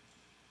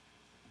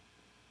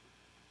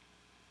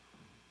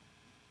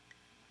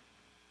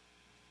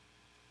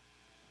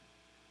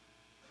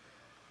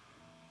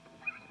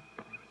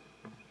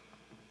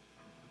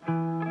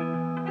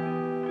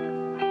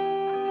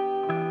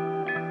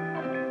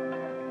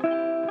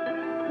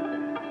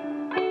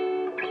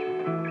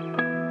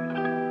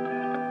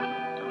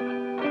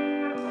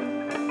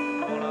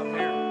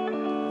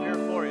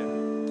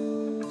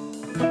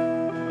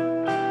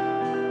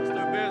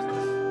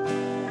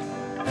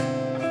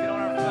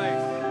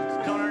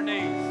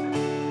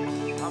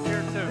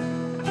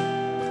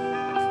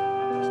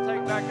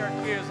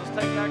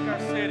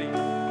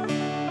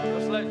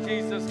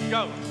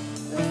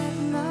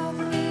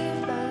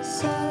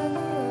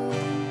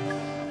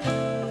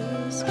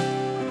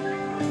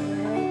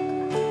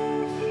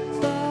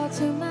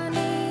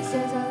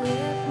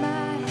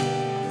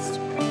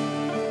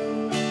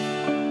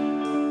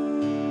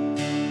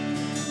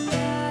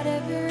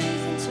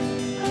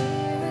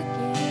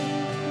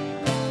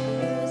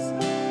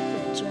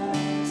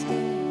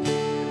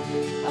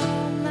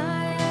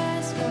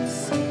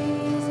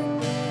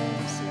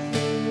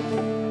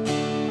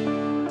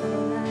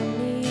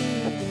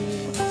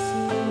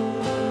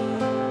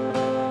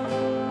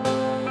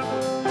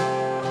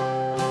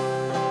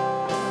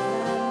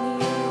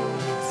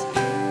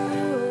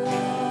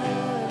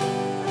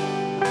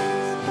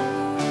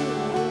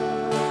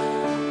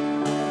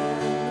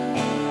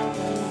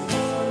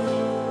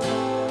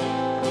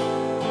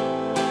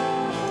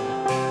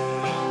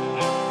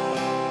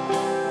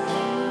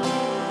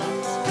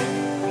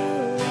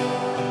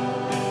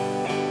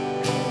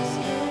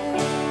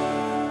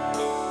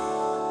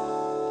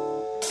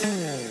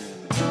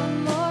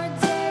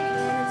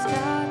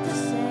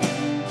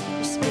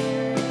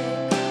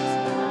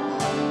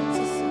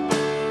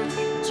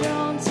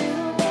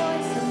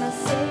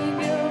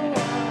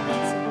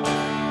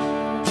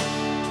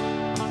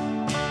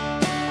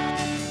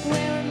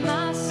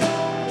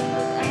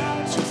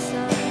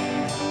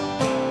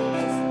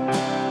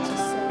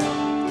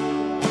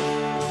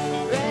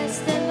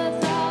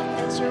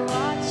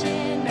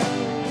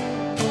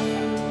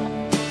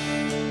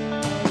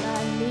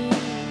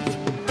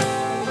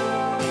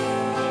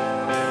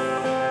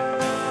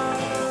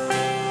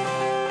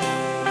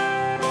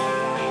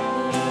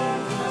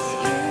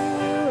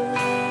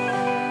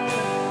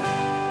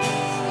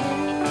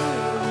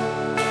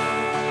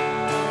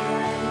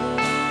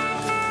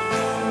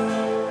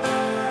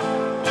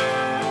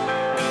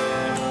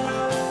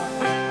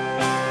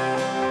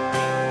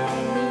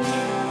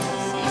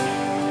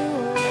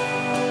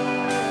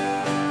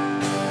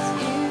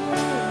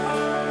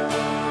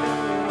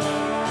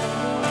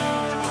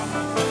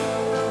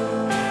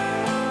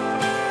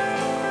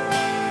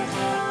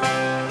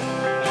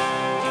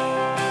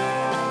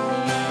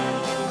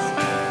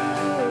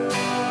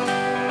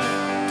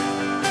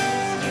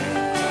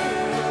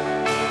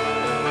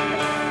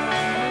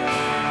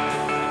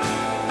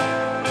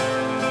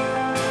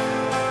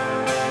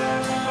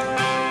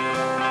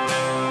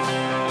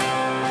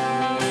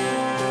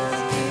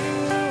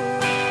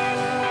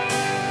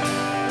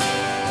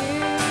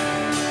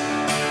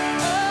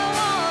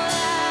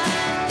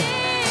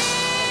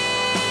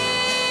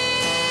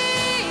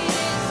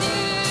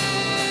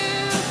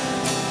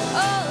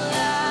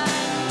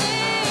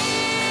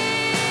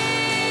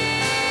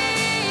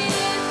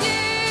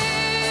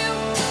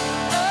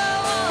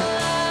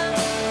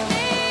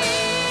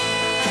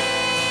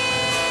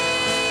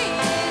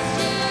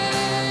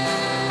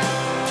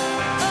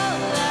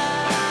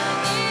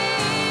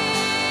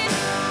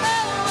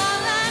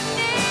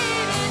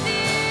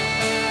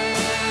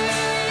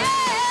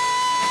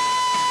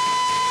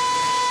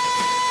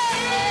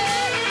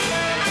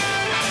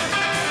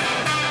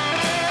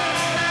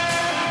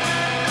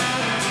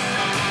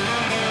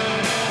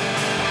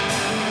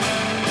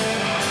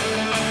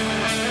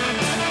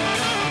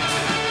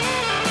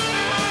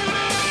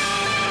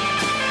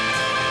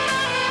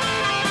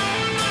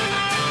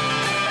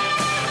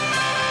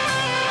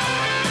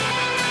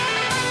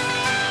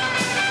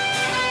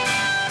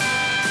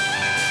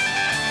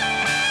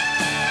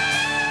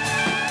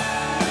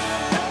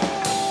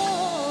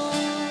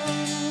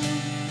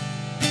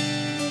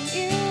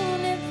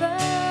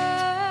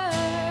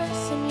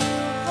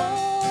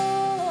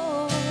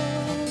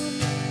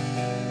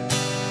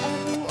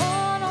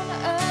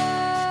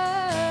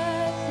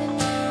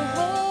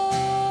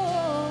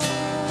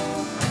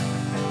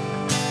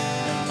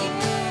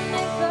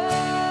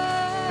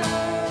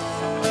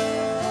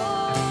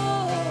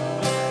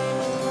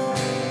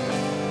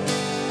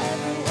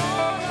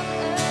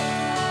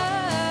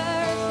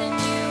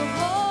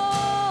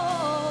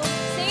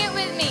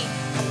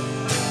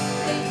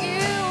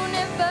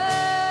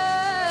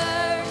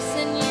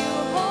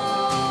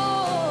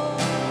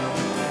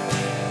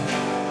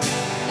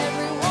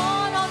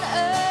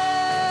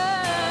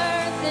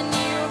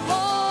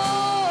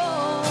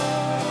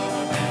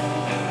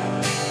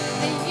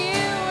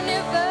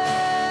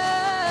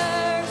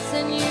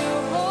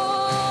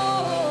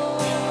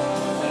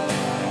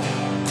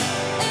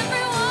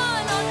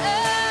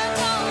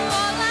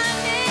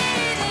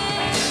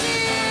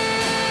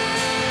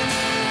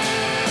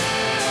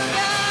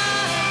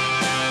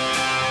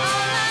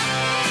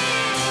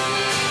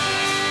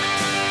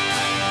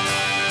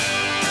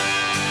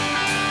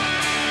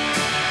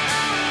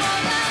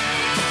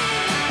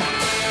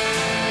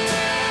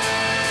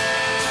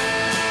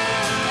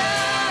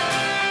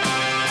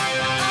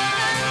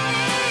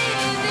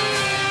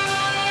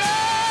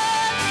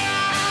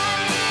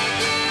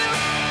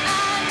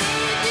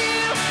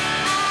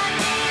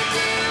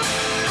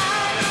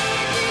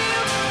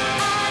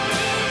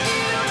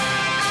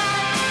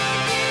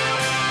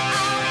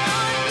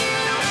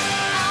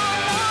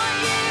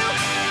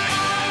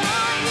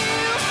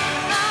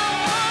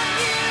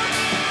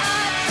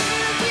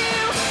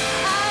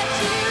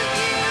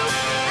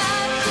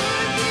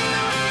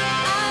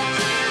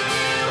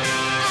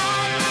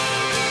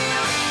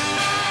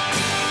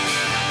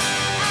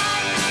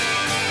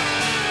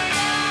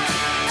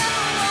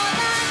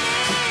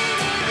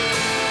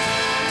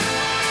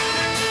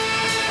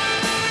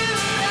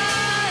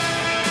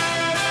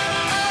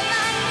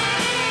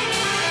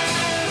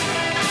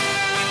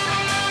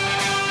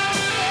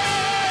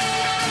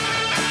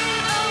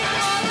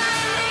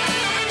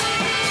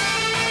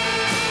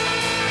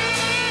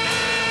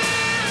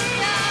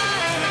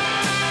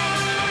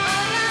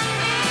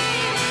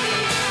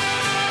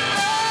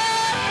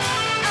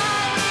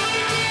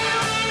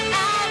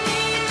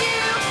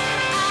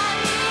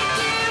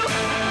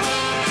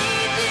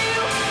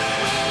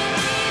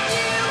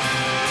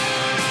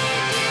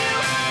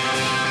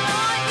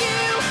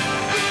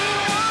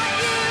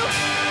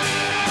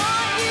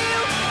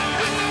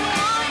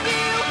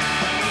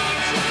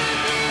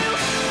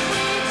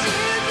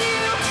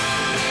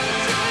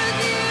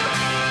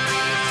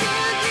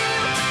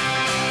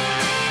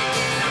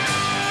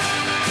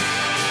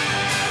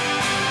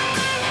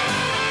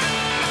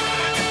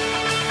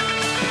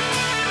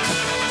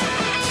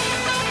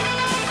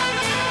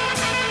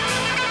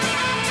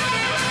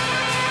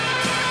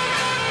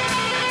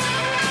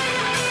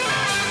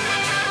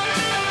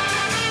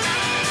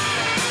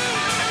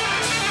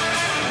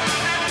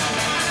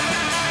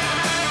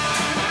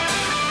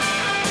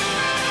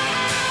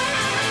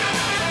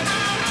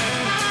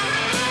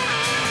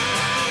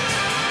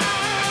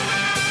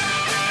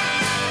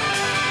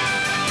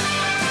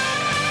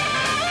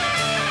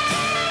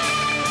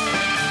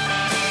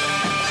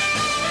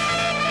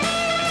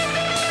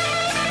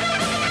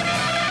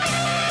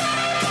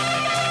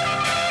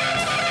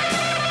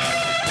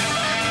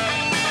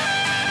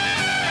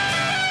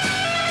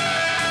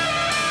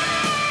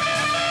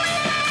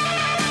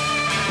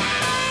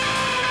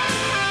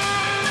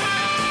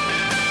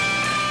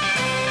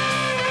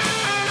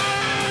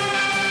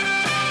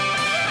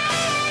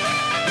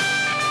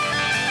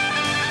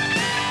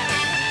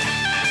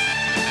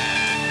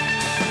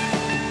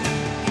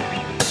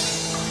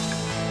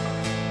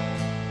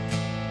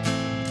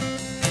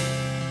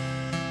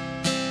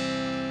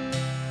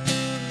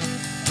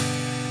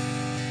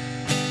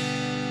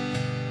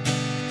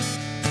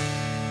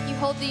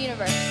 the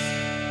universe.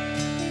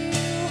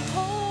 You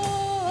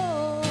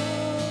hold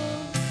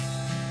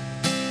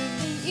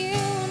the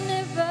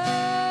universe,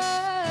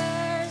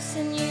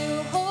 and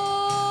you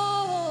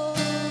hold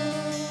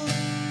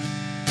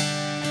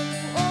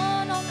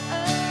everyone on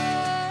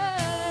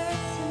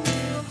earth, and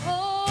you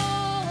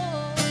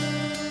hold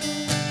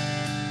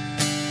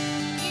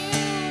the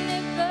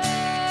universe,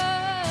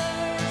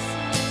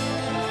 and you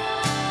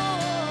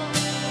hold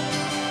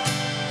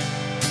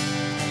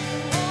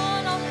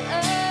everyone on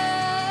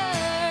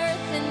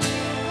earth, and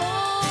you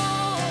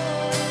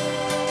hold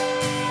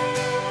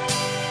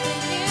the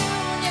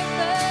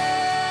universe,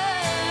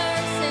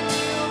 and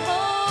you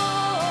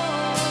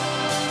hold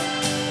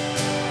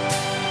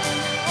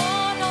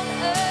everyone on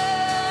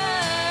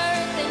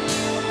earth, and you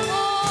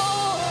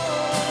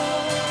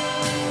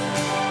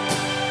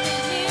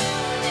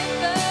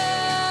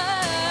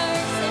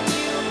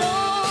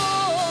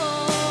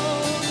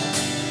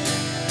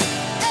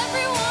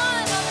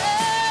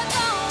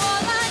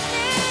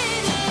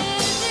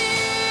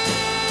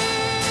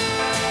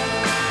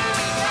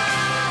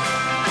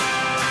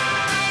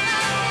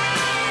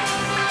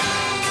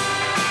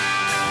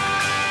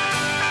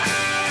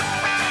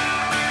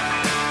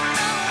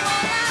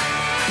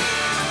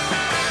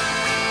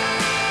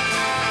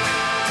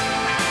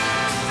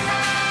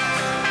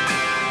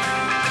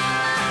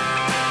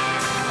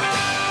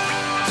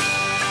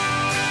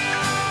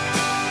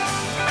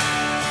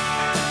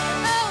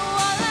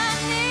all I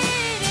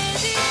need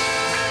is you.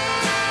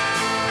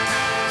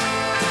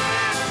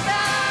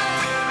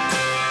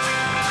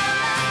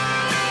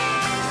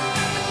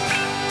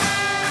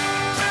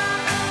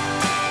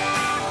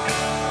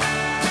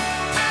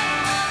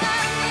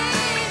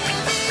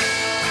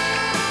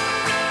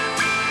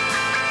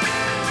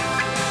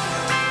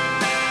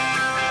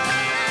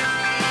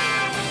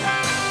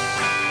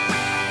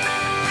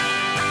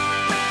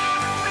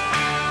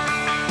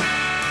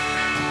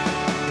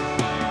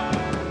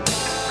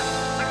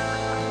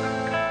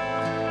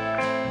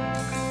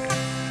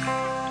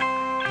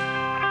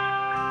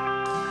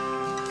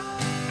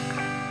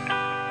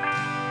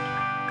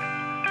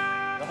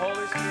 The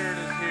Holy Spirit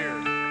is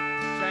here.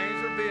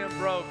 Chains are being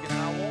broken, and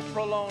I won't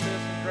prolong this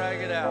and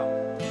drag it out.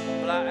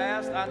 But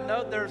I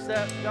know there's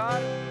that,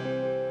 God,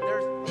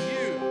 there's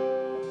you.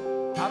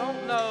 I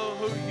don't know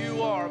who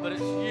you are, but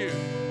it's you.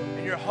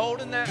 And you're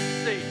holding that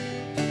seat,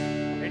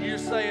 and you're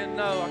saying,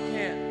 no, I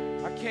can't,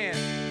 I can't,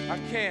 I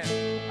can't,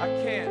 I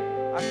can't,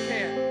 I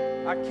can't,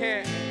 I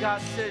can't. And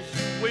God says,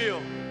 you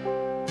will.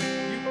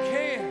 You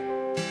can.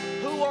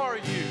 Who are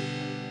you?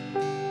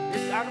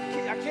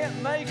 I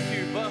can't make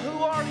you, but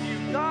who are you?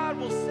 God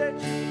will set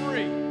you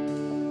free.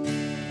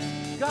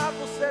 God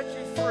will set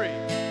you free.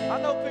 I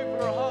know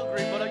people are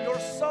hungry, but your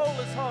soul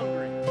is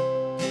hungry.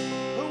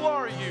 Who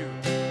are you?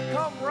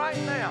 Come right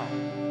now.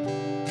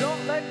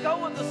 Don't let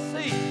go of the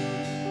seat.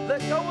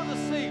 Let go of the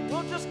seat.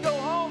 We'll just go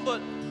home,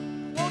 but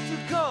won't you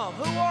come?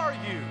 Who are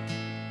you?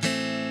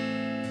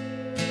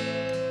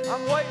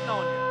 I'm waiting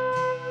on you.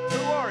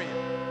 Who are you?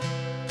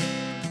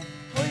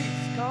 Please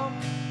come.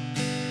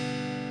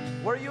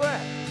 Where are you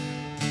at?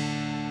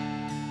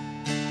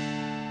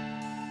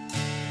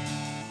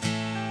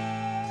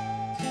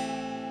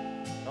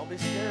 Don't be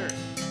scared.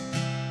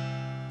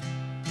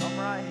 Come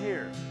right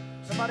here.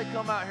 Somebody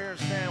come out here and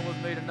stand with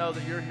me to know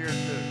that you're here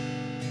too.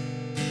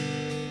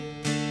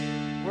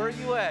 Where are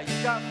you at? You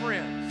got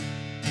friends.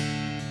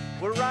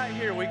 We're right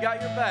here. We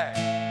got your back.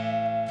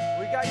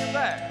 We got your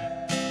back.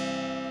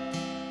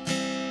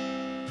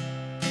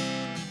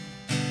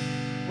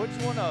 Which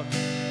one of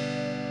you?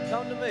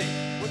 Come to me.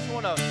 Which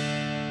one of you?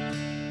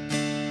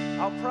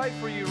 I'll pray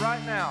for you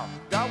right now.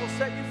 God will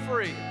set you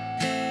free.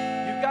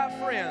 You've got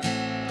friends.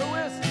 Who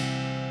is it?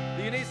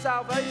 Do you need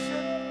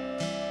salvation?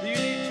 Do you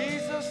need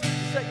Jesus to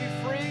set you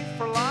free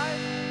for life?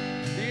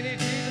 Do you need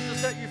Jesus to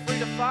set you free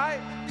to fight?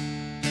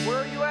 Where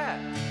are you at?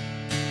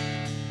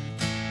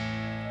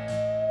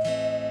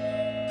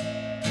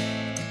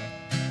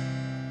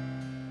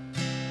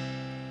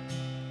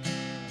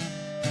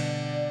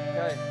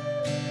 Okay.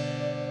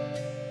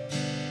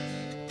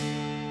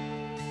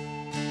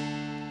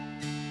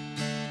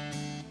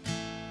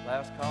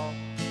 Last call.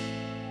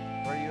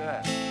 Where are you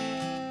at?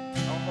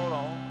 Oh, hold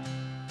on.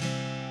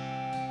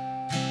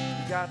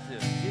 You got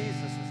this.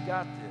 Jesus has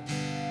got this.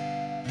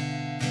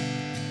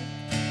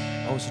 I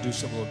want you to do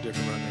something a little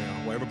different right now.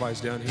 While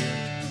everybody's down here,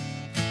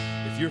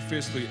 if you're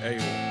physically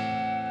able, I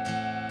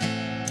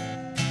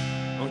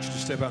want you to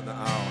step out in the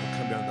aisle and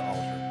come down to the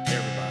altar.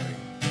 Everybody.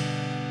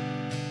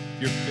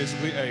 If you're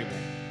physically able,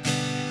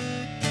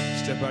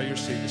 step out of your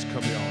seat and just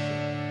come to the altar.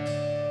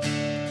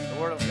 The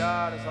Word of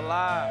God is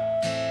alive.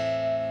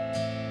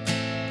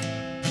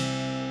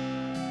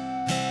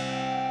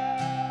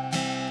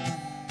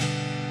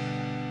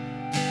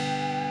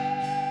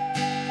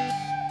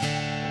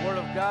 The Word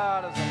of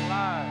God is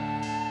alive.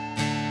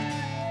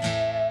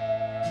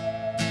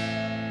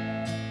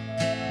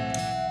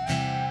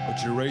 I want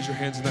you to raise your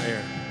hands in the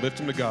air. Lift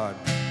them to God.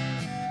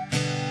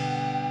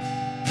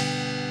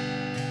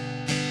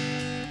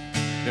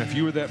 Now, if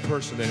you were that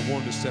person that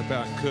wanted to step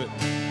out and couldn't,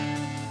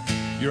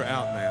 You're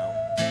out now.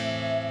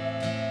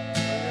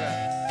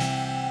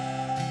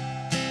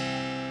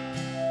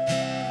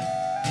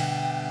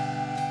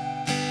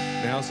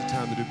 Now's the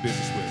time to do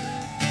business with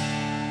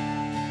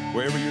it.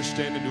 Wherever you're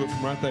standing, do it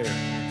from right there.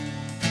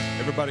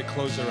 Everybody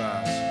close their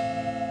eyes.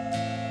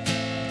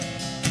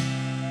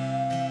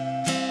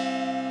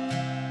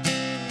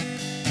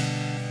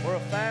 We're a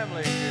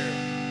family here.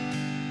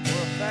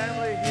 We're a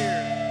family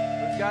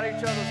here. We've got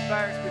each other's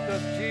backs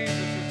because Jesus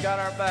has got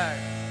our back.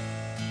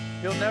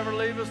 He'll never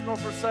leave us nor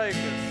forsake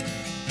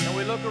us. And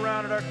we look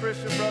around at our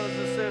Christian brothers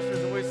and sisters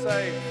and we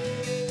say,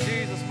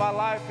 Jesus, my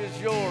life is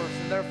yours,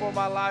 and therefore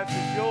my life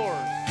is yours.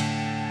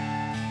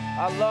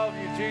 I love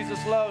you.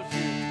 Jesus loves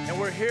you. And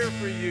we're here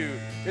for you.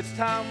 It's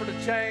time for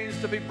the chains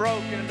to be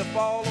broken and to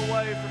fall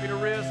away from your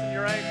wrists and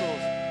your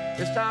ankles.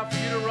 It's time for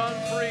you to run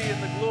free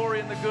in the glory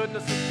and the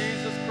goodness of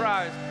Jesus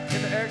Christ,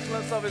 in the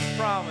excellence of his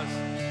promise.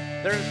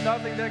 There is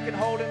nothing that can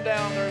hold him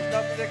down. There is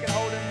nothing that can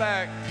hold him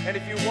back. And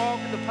if you walk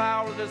in the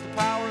power that is the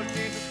power of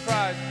Jesus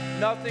Christ,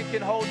 nothing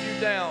can hold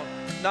you down.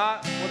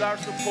 Not with our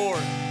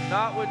support.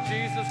 Not with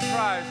Jesus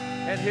Christ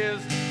and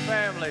his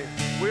family.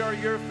 We are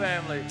your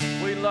family.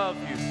 We love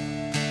you.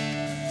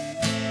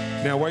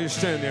 Now, while you're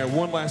standing there,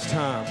 one last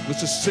time,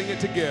 let's just sing it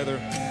together.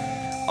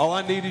 All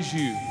I need is you.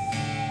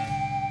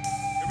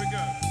 Here we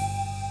go.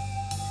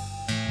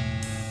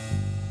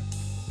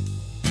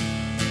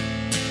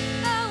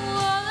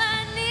 All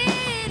I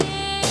need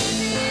is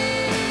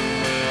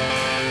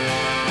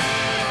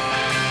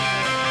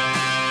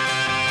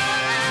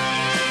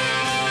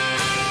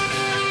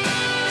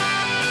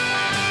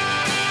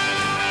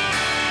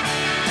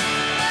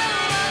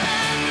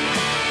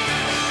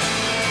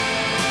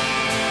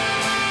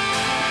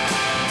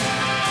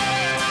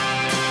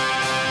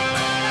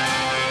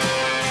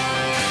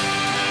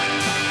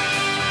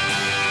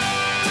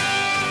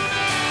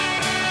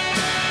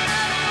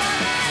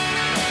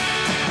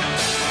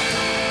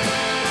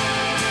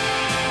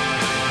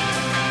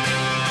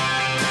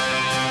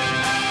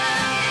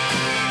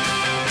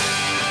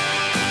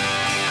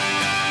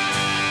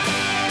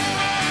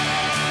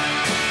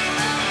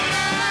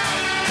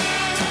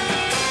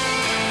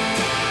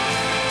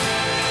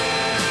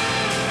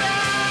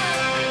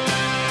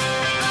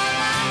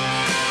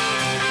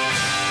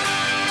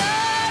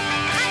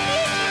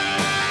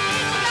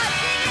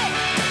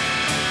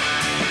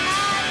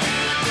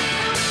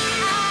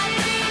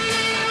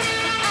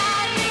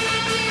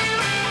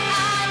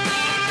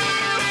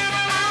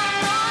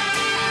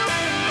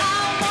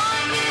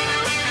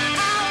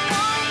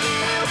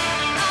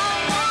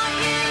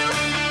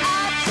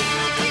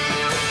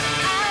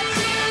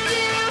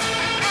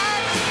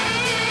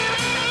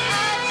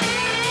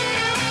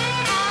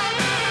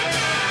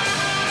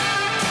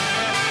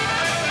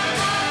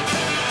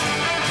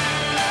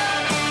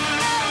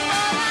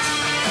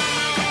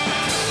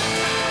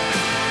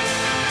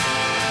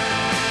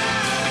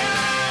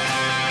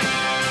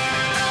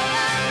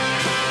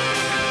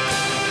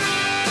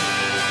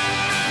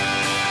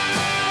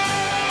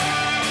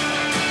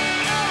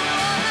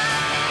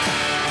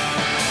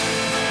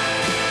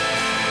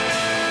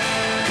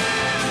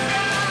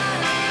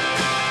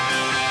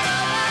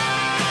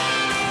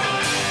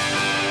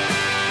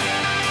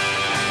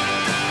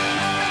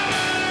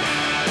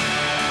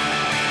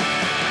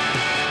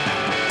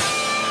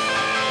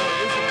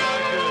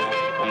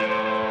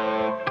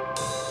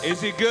Is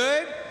he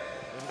good?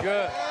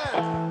 Good.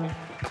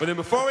 But then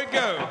before we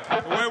go,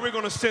 where we're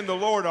going to send the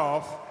Lord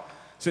off,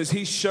 since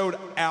he showed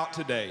out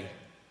today,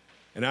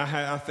 and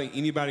I think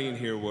anybody in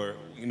here were,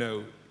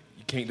 you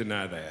can't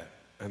deny that.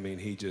 I mean,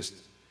 he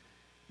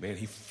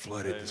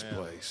flooded this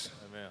place.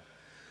 Amen.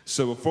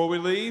 So before we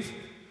leave,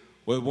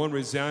 with one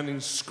resounding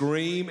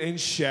scream and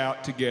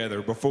shout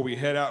together before we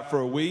head out for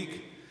a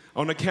week,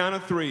 on the count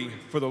of 3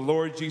 for the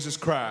Lord Jesus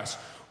Christ.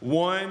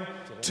 1,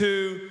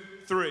 2,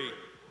 3.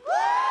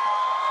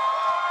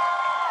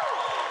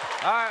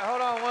 All right, hold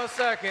on 1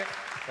 second.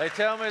 They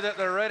tell me that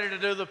they're ready to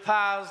do the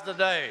pies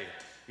today.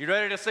 You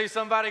ready to see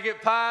somebody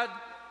get pied?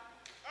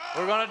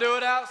 We're going to do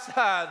it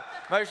outside.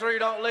 Make sure you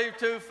don't leave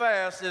too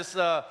fast. It's,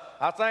 I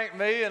think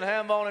me and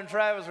Hambone and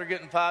Travis are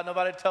getting pied.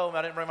 Nobody told me.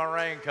 I didn't bring my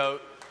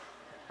raincoat.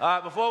 All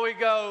right, before we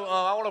go,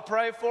 I want to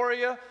pray for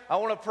you. I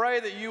want to pray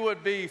that you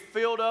would be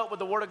filled up with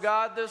the Word of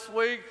God this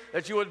week,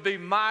 that you would be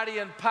mighty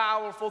and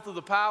powerful through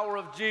the power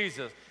of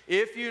Jesus.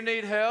 If you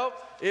need help,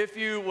 if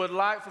you would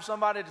like for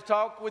somebody to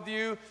talk with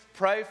you,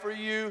 pray for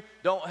you,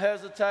 don't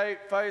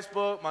hesitate.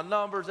 Facebook, my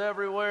number's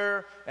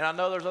everywhere, and I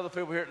know there's other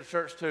people here at the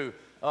church too.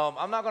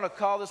 I'm not going to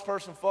call this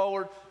person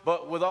forward,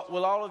 but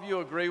will all of you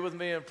agree with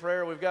me in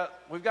prayer? We've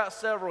got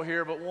several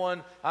here, but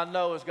one I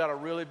know has got a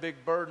really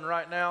big burden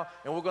right now,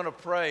 and we're going to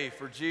pray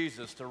for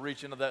Jesus to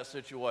reach into that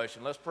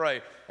situation. Let's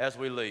pray as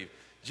we leave.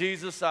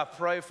 Jesus, I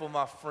pray for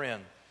my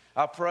friend.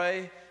 I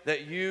pray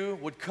that you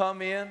would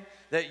come in,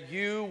 that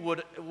you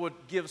would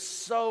give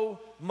so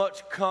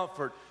much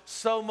comfort,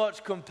 so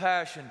much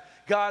compassion.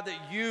 God,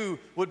 that you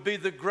would be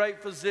the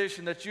great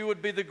physician, that you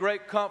would be the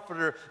great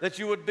comforter, that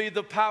you would be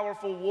the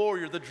powerful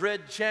warrior, the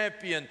dread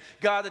champion.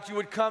 God, that you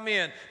would come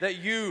in, that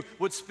you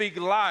would speak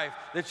life,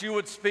 that you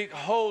would speak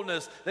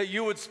wholeness, that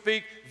you would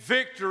speak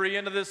victory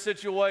into this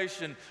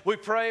situation. We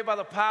pray by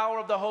the power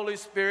of the Holy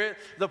Spirit,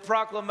 the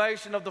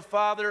proclamation of the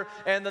Father,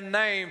 and the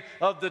name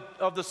of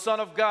the Son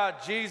of God,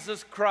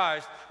 Jesus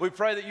Christ. We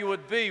pray that you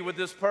would be with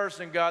this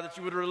person, God, that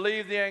you would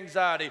relieve the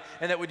anxiety,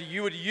 and that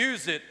you would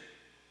use it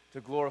to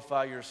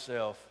glorify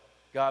yourself.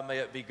 God, may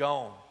it be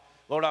gone.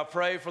 Lord, I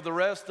pray for the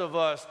rest of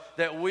us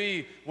that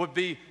we would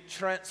be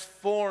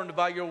transformed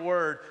by your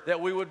word, that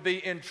we would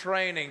be in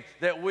training,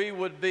 that we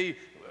would be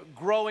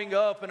growing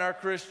up in our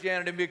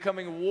Christianity and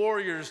becoming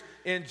warriors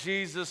in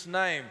Jesus'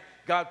 name.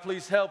 God,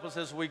 please help us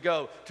as we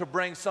go to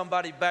bring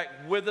somebody back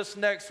with us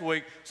next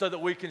week so that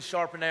we can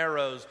sharpen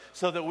arrows,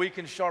 so that we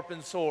can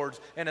sharpen swords.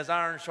 And as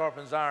iron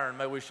sharpens iron,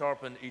 may we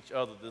sharpen each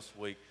other this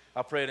week.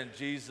 I pray it in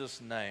Jesus'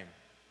 name.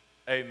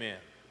 Amen.